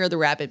Year of the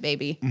Rabbit,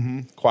 baby.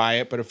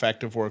 Quiet but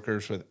effective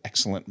workers with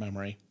excellent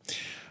memory.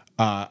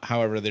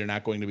 However, they're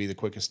not going to be the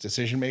quickest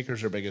decision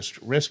makers or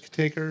biggest risk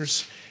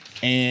takers.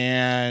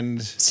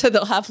 And so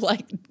they'll have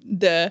like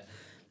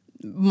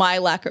my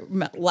lack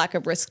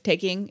of risk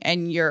taking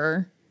and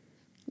your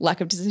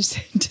lack of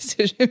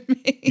decision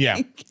making.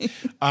 Yeah.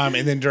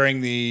 And then during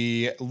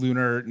the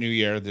Lunar New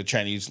Year, the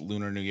Chinese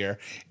Lunar New Year,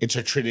 it's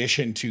a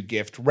tradition to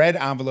gift red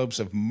envelopes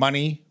of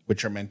money,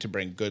 which are meant to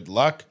bring good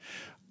luck.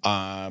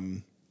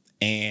 And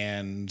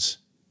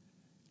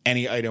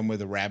any item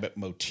with a rabbit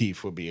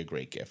motif would be a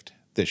great gift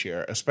this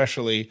year,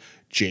 especially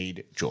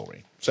jade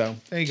jewelry. So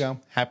there you go.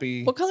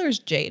 Happy. What color is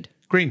jade?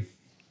 Green.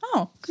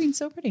 Oh, green's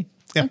so pretty.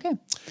 Yeah. Okay.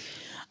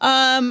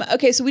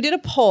 Okay, so we did a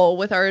poll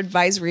with our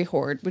advisory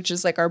horde, which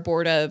is like our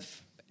board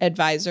of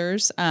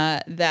advisors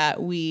that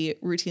we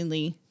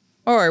routinely,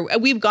 or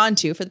we've gone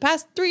to for the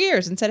past 3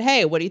 years and said,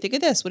 hey, what do you think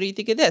of this? What do you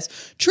think of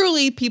this?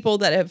 Truly people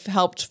that have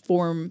helped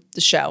form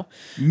the show.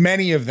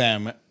 Many of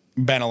them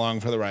been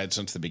along for the ride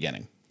since the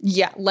beginning.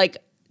 Yeah, like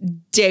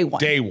day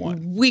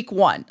one. Week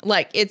one.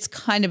 Like, it's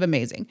kind of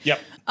amazing. Yep.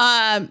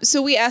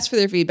 So we asked for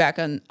their feedback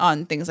on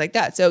things like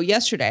that. So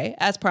yesterday,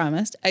 as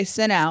promised, I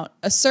sent out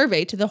a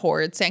survey to the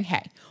horde saying,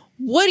 hey,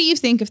 what do you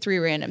think of 3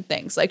 random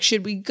things? Like,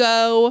 should we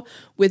go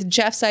with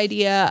Jeff's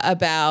idea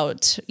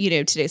about,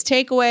 today's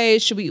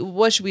takeaways?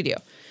 What should we do?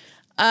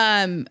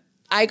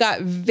 I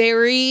got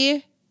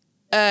very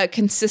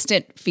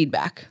consistent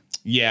feedback.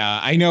 Yeah,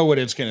 I know what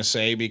it's going to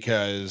say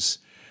because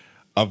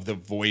of the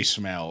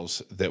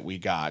voicemails that we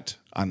got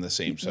on the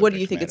same subject. What do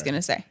you think it's going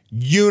to say?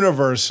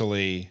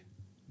 Universally,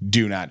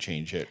 do not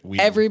change it.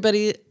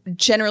 Everybody,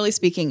 generally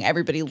speaking,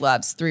 everybody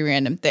loves 3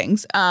 random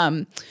things.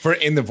 For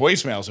in the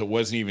voicemails, it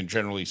wasn't even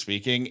generally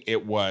speaking.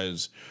 It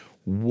was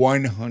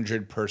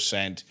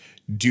 100%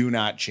 do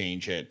not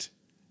change it.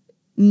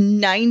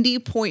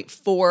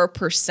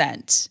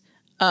 90.4%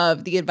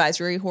 of the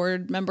advisory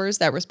horde members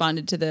that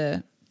responded to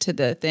the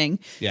thing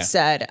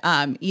said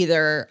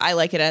either I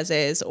like it as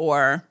is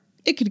or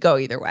it could go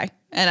either way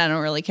and I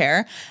don't really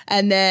care.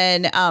 And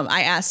then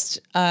I asked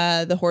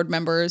the horde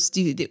members,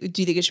 do you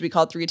think it should be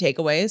called 3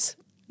 takeaways?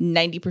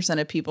 90%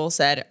 of people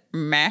said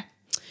meh.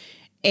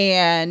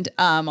 And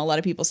a lot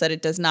of people said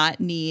it does not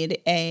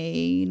need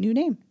a new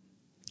name.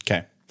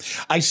 Okay.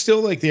 I still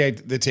like the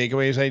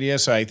takeaways idea,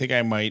 so I think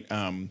I might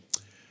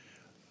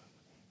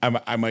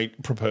I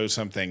might propose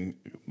something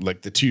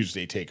like the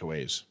Tuesday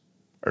takeaways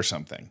or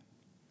something.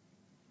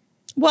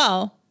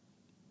 Well,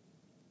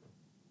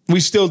 we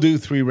still do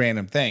 3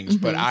 random things,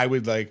 but I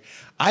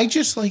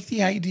just like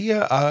the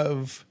idea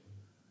of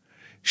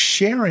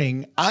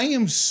sharing.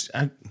 I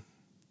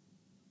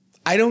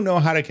don't know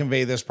how to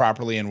convey this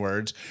properly in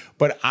words,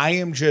 but I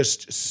am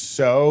just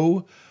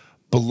so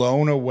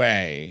blown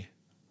away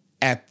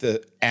at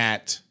the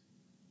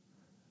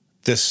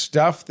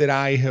stuff that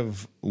I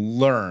have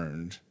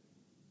learned,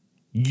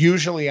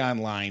 usually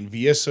online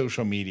via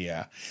social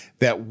media,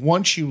 that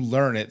once you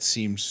learn it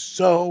seems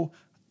so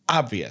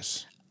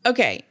obvious.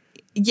 Okay.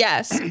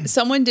 Yes.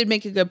 Someone did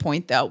make a good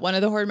point, though. One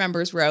of the horde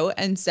members wrote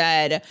and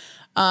said,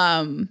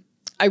 I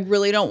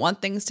really don't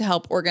want things to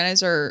help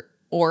organize or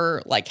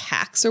like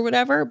hacks or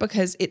whatever,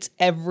 because it's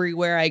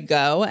everywhere I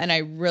go. And I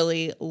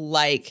really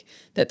like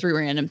that 3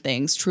 random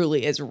things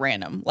truly is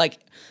random. Like,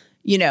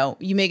 you know,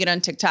 you may get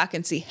on TikTok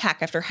and see hack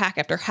after hack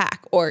after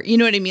hack, or you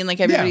know what I mean? Like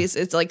everybody's,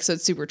 it's like, so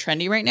it's super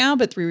trendy right now,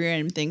 but 3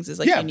 random things is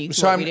like unique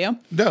to what we do.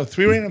 No,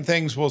 3 random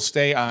things will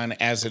stay on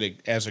as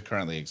it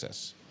currently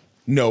exists.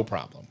 No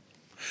problem.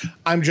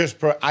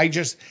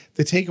 The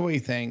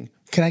takeaway thing.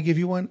 Can I give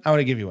you one? I want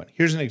to give you one.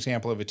 Here's an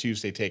example of a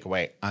Tuesday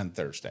takeaway on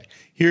Thursday.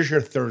 Here's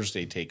your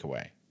Thursday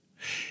takeaway.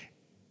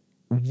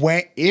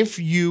 If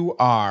you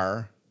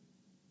are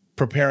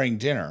preparing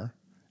dinner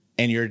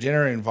and your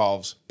dinner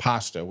involves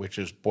pasta, which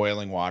is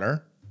boiling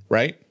water,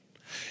 right?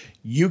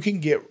 You can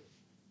get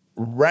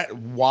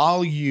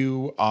while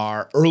you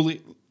are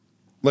early.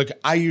 Like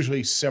I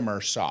usually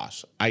simmer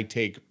sauce. I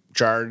take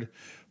jarred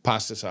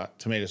pasta sauce,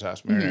 tomato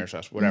sauce, marinara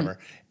sauce, whatever.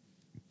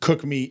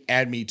 Cook meat,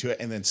 add meat to it,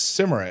 and then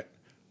simmer it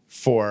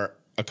for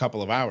a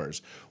couple of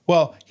hours.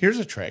 Well, here's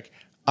a trick.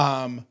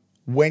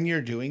 When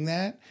you're doing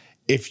that,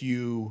 if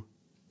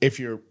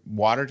your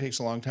water takes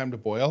a long time to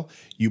boil,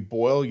 you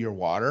boil your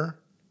water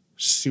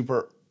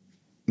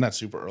not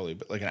super early,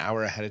 but like an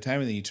hour ahead of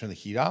time, and then you turn the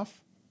heat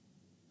off,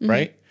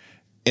 right?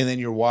 And then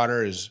your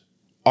water is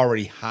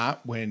already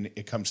hot when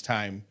it comes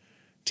time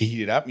to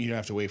heat it up, and you don't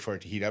have to wait for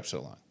it to heat up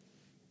so long.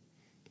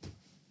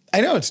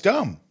 I know, it's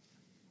dumb.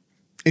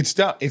 It's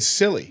dumb. It's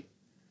silly.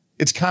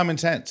 It's common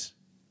sense.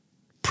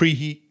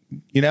 Preheat,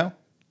 you know?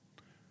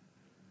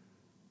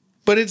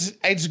 But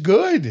it's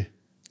good.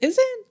 Is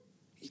it?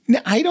 No,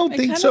 I don't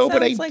think so,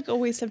 but it's like a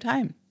waste of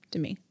time to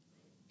me.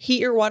 Heat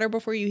your water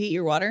before you heat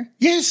your water?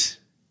 Yes.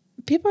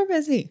 People are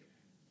busy.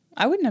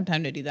 I wouldn't have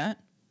time to do that.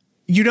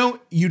 You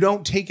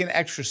don't take an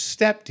extra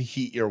step to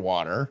heat your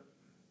water.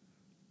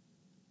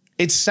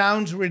 It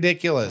sounds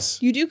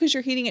ridiculous. You do because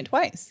you're heating it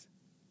twice.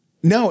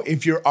 No,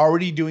 if you're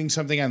already doing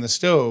something on the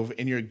stove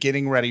and you're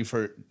getting ready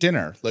for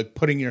dinner, like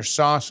putting your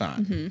sauce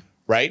on,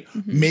 right?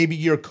 Maybe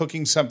you're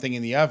cooking something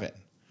in the oven.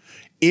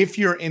 If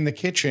you're in the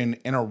kitchen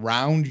and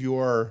around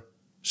your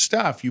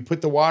stuff, you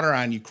put the water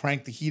on, you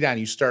crank the heat on,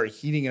 you start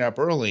heating it up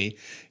early,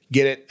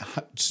 get it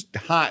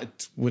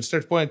hot. When it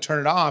starts boiling,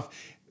 turn it off.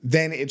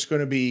 Then it's going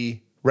to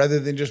be, rather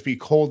than just be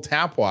cold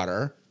tap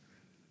water.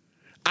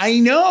 I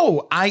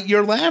know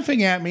you're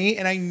laughing at me,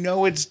 and I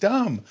know it's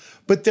dumb,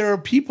 but there are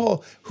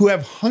people who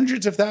have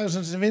hundreds of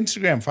thousands of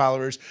Instagram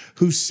followers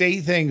who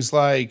say things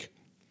like,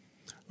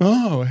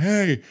 "Oh,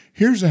 hey,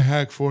 here's a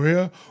hack for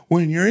you.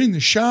 When you're in the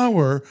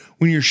shower,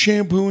 when you're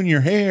shampooing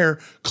your hair,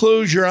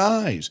 close your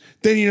eyes.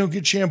 Then you don't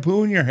get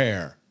shampoo in your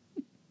hair."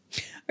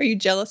 Are you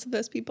jealous of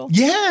those people?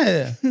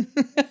 Yeah.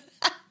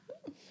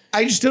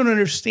 I just don't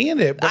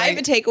understand it. But I have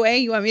a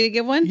takeaway. You want me to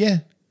give one? Yeah.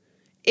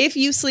 If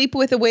you sleep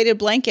with a weighted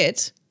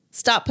blanket,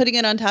 stop putting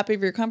it on top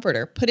of your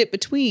comforter. Put it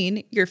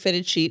between your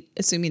fitted sheet,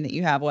 assuming that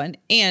you have one,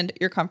 and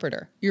your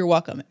comforter. You're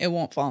welcome. It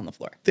won't fall on the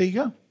floor. There you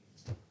go.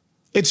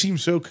 It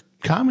seems so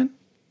common.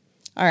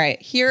 All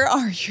right. Here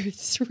are your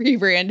 3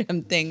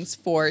 random things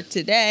for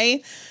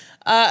today.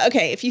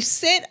 Okay. If you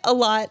sit a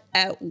lot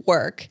at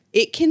work,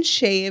 it can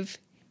shave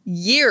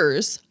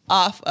years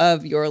off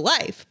of your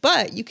life,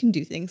 but you can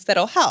do things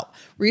that'll help.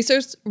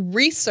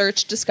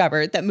 Research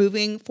discovered that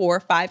moving for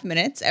 5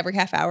 minutes every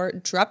half hour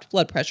dropped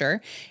blood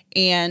pressure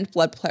and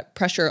blood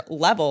pressure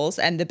levels.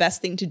 And the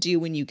best thing to do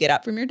when you get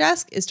up from your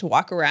desk is to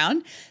walk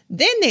around.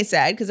 Then they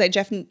said, because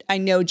I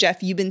know,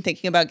 Jeff, you've been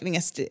thinking about getting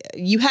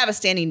you have a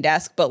standing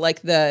desk, but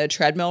like the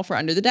treadmill for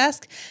under the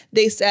desk.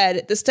 They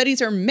said the studies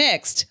are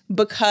mixed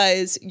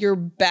because your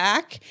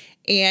back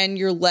and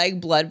your leg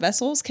blood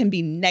vessels can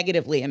be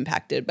negatively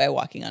impacted by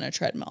walking on a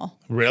treadmill.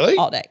 Really?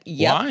 All day.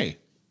 Yep. Why?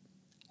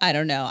 I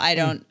don't know. I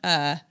don't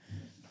know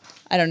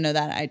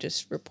that. I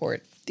just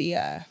report the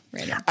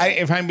random.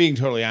 If I'm being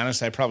totally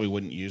honest, I probably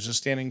wouldn't use a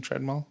standing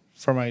treadmill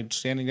for my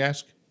standing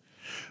desk.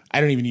 I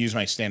don't even use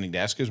my standing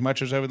desk as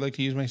much as I would like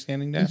to use my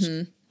standing desk.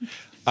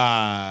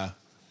 But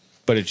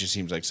it just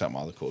seems like something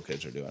all the cool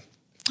kids are doing.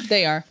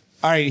 They are.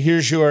 All right,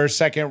 here's your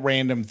second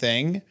random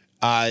thing.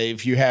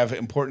 If you have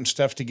important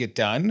stuff to get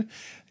done,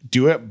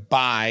 do it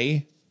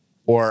by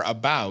or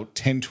about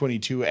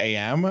 10:22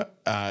 a.m.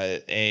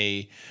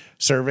 A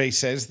survey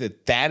says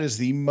that is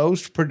the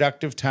most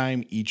productive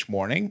time each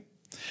morning.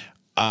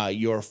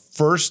 Your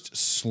first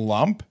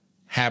slump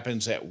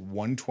happens at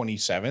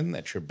 1:27.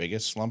 That's your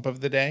biggest slump of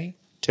the day,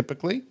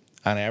 typically,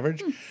 on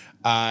average.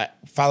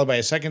 Followed by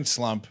a second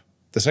slump.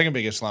 The second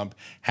biggest slump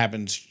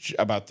happens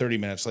about 30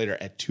 minutes later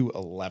at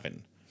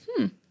 2:11.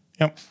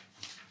 Yep.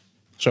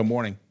 So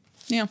morning.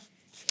 Yeah.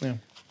 Yeah.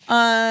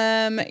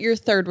 Your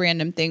third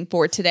random thing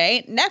for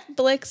today.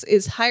 Netflix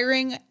is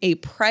hiring a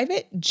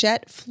private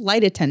jet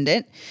flight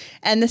attendant,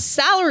 and the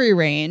salary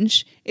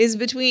range is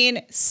between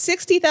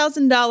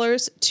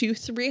 $60,000 to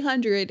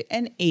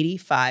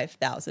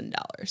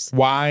 $385,000.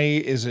 Why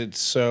is it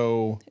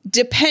so?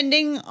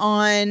 Depending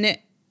on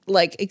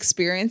like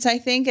experience, I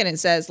think, and it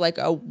says like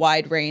a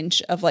wide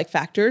range of like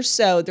factors.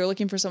 So they're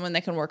looking for someone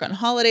that can work on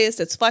holidays,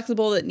 that's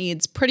flexible, that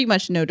needs pretty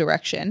much no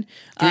direction.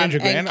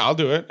 300 grand. I'll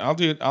do it. I'll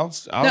do it.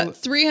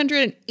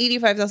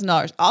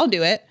 $385,000. I'll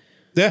do it.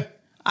 Yeah.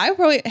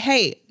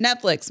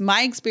 Netflix,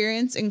 my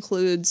experience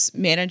includes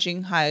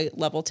managing high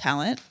level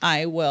talent.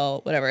 I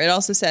will, whatever. It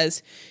also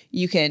says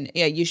you should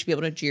be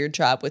able to do your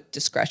job with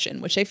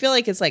discretion, which I feel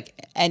like is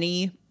like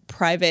any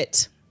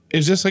private.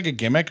 Is this like a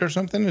gimmick or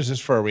something? Is this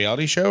for a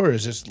reality show, or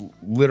is this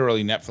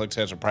literally Netflix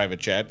has a private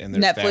jet and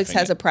they're Netflix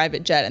has a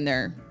private jet and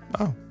they're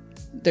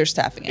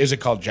staffing it. Is it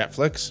called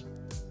Jetflix?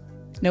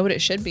 Know what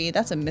it should be.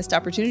 That's a missed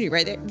opportunity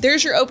right there.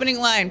 There's your opening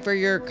line for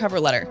your cover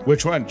letter.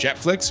 Which one,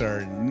 Jetflix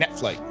or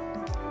Netflix?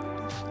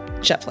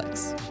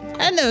 Jetflix.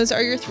 And those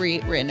are your 3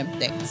 random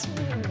things.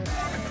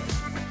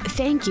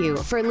 Thank you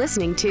for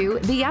listening to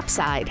The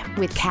Upside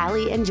with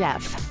Callie and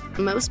Jeff.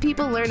 Most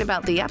people learn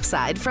about The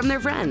Upside from their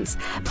friends.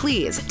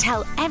 Please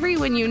tell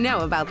everyone you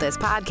know about this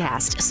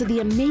podcast so the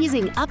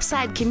amazing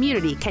Upside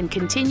community can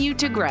continue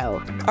to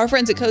grow. Our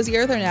friends at Cozy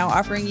Earth are now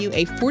offering you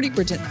a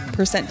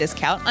 40%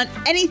 discount on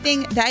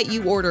anything that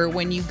you order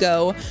when you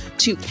go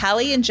to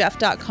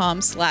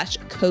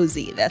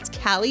callieandjeff.com/cozy. That's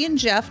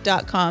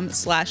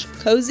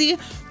callieandjeff.com/cozy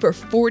for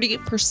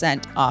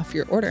 40% off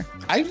your order.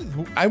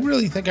 I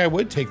really think I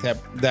would take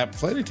that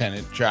flight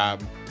attendant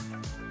job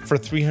for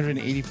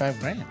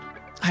 $385,000.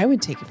 I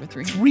would take it for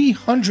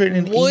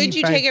 $385,000. Would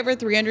you take it for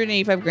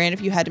 $385,000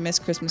 if you had to miss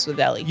Christmas with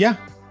Ellie? Yeah.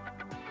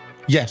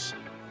 Yes.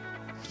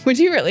 Would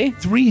you really?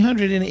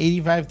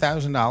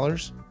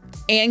 $385,000.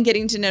 And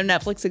getting to know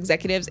Netflix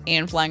executives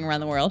and flying around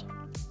the world.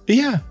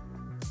 Yeah.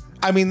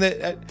 I mean,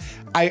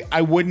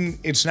 I wouldn't.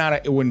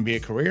 It wouldn't be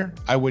a career.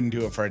 I wouldn't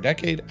do it for a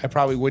decade. I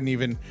probably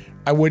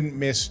wouldn't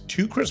miss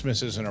 2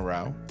 Christmases in a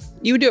row.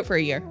 You would do it for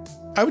a year.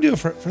 I would do it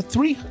for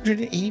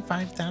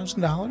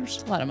 $385,000.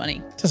 It's a lot of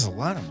money. That's a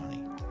lot of money.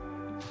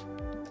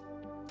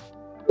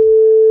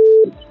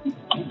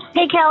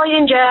 Hey, Callie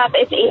and Jeff.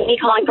 It's Amy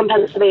calling from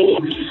Pennsylvania.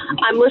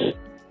 I'm listening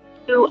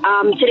to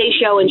today's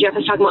show, and Jeff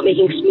was talking about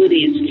making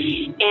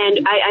smoothies.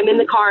 And I'm in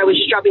the car. I was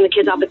just dropping the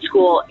kids off at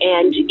school,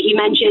 and he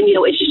mentioned,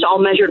 it's just all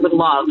measured with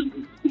love.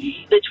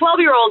 The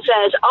 12-year-old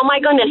says, oh, my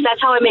goodness,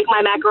 that's how I make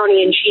my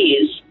macaroni and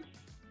cheese.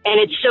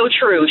 And it's so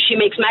true. She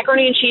makes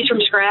macaroni and cheese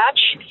from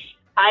scratch.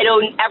 I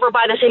don't ever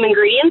buy the same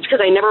ingredients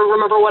because I never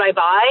remember what I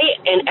buy,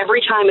 and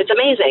every time it's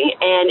amazing.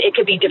 And it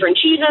could be different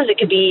cheeses. It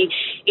could be,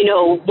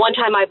 one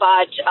time I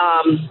bought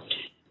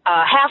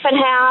half and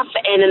half,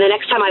 and then the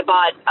next time I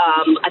bought,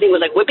 I think it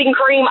was like whipping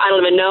cream. I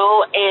don't even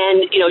know.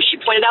 And, she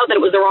pointed out that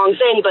it was the wrong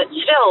thing, but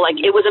still,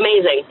 it was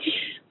amazing.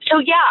 So,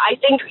 yeah, I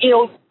think,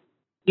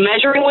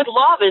 measuring with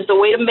love is the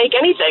way to make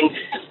anything.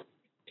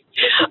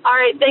 All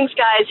right, thanks,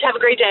 guys. Have a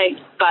great day.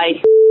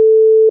 Bye.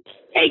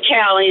 Hey,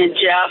 Callie and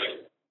Jeff.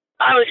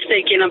 I was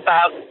thinking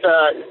about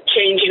the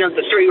changing of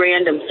the 3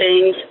 random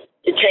things,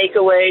 the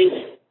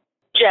takeaways.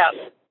 Jeff,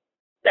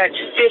 that's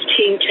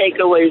 15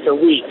 takeaways a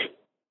week.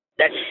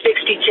 That's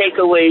 60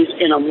 takeaways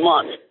in a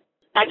month.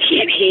 I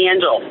can't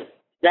handle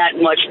that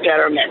much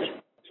betterment.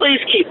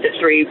 Please keep the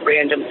 3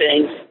 random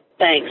things.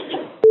 Thanks.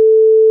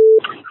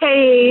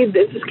 Hey,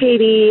 this is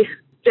Katie.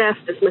 Jeff,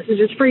 this message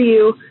is for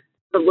you.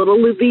 The little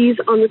loopies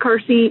on the car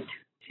seat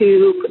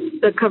to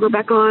put the cover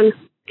back on,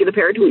 get a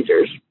pair of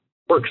tweezers.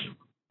 Works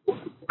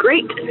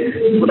great.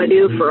 What I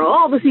do for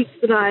all the seats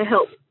that I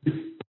help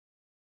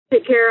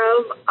take care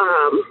of.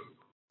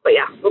 But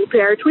yeah, little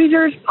pair of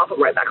tweezers, pop them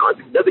right back on.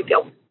 No big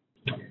deal.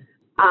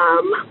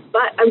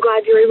 But I'm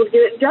glad you were able to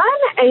get it done,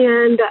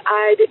 and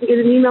I didn't get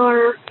an email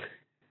or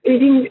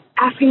anything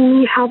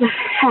asking me how the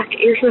heck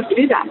you're supposed to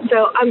do that.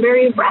 So I'm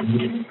very impressed.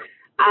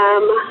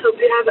 Hope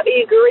you have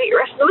a great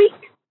rest of the week.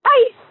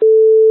 Bye.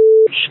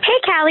 Hey,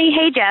 Callie.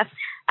 Hey, Jeff.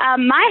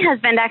 My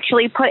husband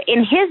actually put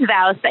in his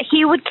vows that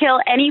he would kill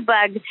any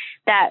bug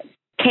that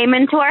came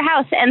into our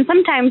house. And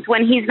sometimes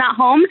when he's not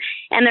home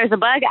and there's a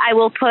bug, I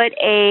will put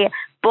a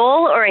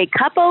bowl or a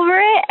cup over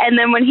it. And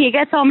then when he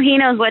gets home, he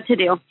knows what to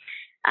do.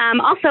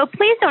 Also,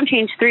 please don't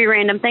change 3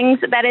 random things.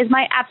 That is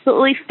my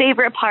absolutely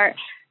favorite part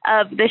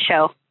of the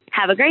show.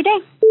 Have a great day.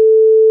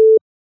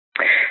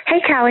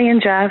 Hey, Callie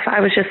and Jeff. I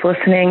was just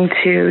listening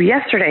to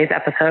yesterday's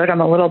episode. I'm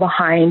a little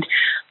behind.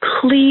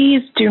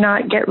 Please do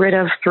not get rid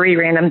of 3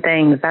 random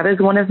things. That is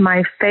one of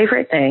my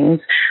favorite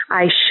things.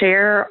 I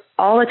share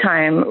all the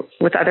time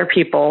with other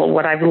people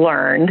what I've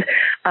learned.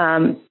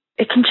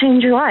 It can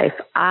change your life.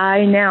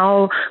 I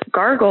now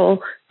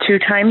gargle 2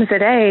 times a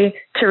day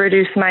to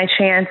reduce my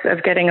chance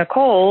of getting a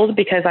cold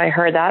because I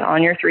heard that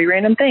on your 3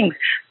 random things.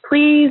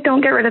 Please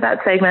don't get rid of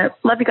that segment.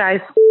 Love you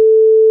guys.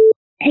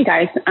 Hey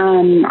guys,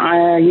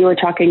 you were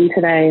talking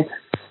today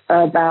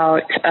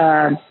about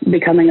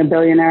becoming a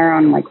billionaire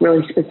on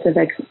really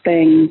specific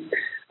things.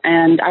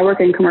 And I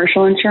work in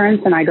commercial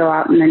insurance, and I go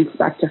out and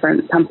inspect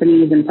different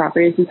companies and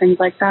properties and things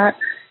like that.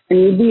 And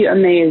you'd be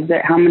amazed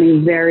at how many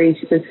very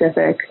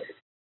specific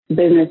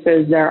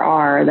businesses there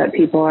are that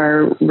people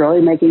are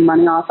really making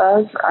money off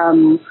of.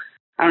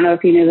 I don't know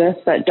if you knew this,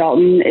 but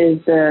Dalton,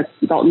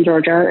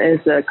 Georgia is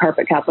the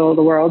carpet capital of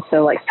the world.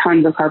 So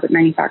tons of carpet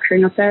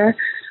manufacturing up there.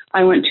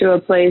 I went to a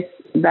place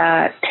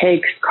that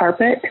takes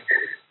carpet,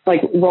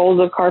 rolls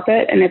of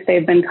carpet, and if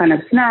they've been kind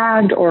of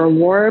snagged or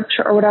warped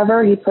or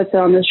whatever, he puts it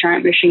on this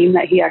giant machine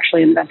that he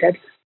actually invented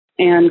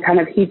and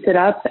kind of heats it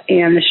up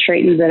and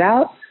straightens it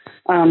out.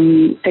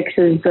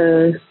 fixes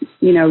the,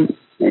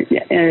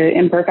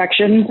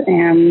 imperfections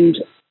and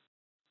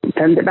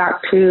sends it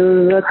back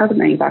to the carpet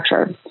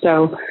manufacturer.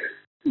 So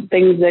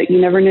things that you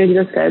never knew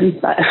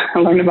existed that I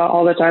learn about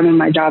all the time in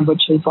my job,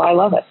 which is why I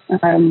love it.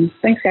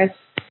 Thanks, guys.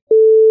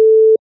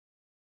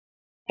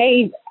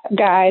 Hey,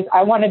 guys,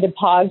 I wanted to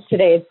pause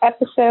today's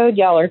episode.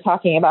 Y'all are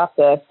talking about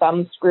the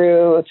thumb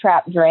screw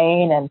trap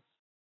drain and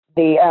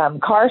the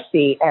car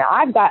seat. And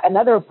I've got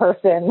another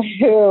person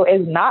who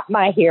is not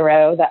my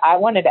hero that I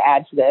wanted to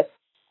add to this.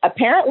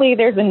 Apparently,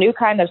 there's a new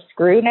kind of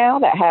screw now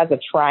that has a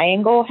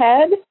triangle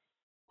head.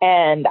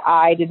 And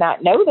I did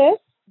not know this,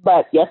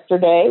 but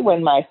yesterday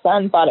when my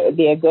son thought it would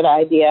be a good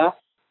idea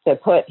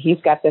to he's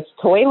got this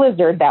toy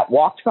lizard that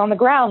walks on the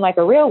ground like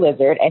a real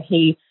lizard, and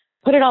he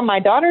put it on my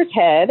daughter's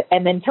head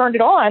and then turned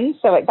it on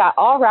so it got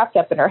all wrapped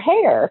up in her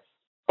hair.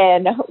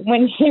 And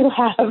when you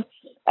have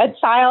a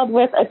child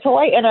with a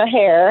toy in her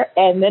hair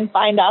and then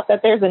find out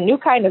that there's a new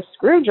kind of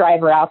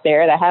screwdriver out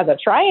there that has a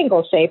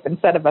triangle shape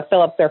instead of a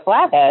Phillips or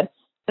flathead,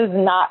 this is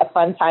not a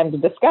fun time to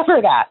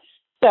discover that.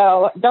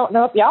 So don't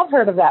know if y'all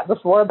heard of that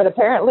before, but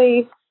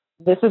apparently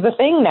this is a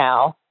thing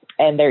now,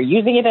 and they're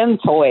using it in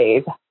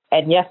toys.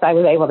 And yes, I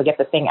was able to get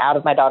the thing out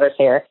of my daughter's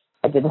hair.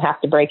 I didn't have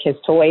to break his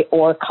toy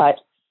or cut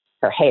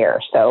her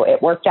hair. So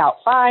it worked out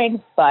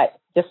fine, but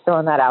just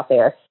throwing that out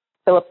there.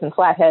 Phillips and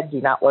flathead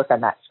do not work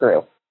on that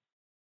screw.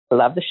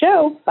 Love the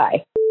show.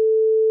 Bye.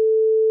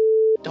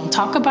 Don't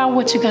talk about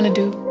what you're going to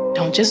do.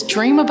 Don't just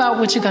dream about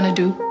what you're going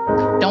to do.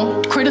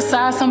 Don't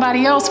criticize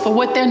somebody else for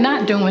what they're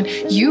not doing.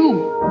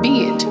 You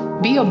be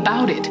it. Be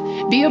about it.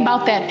 Be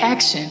about that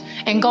action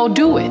and go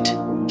do it.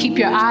 Keep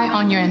your eye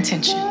on your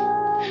intention.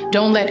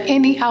 Don't let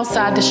any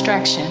outside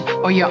distraction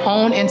or your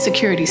own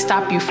insecurity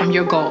stop you from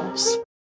your goals.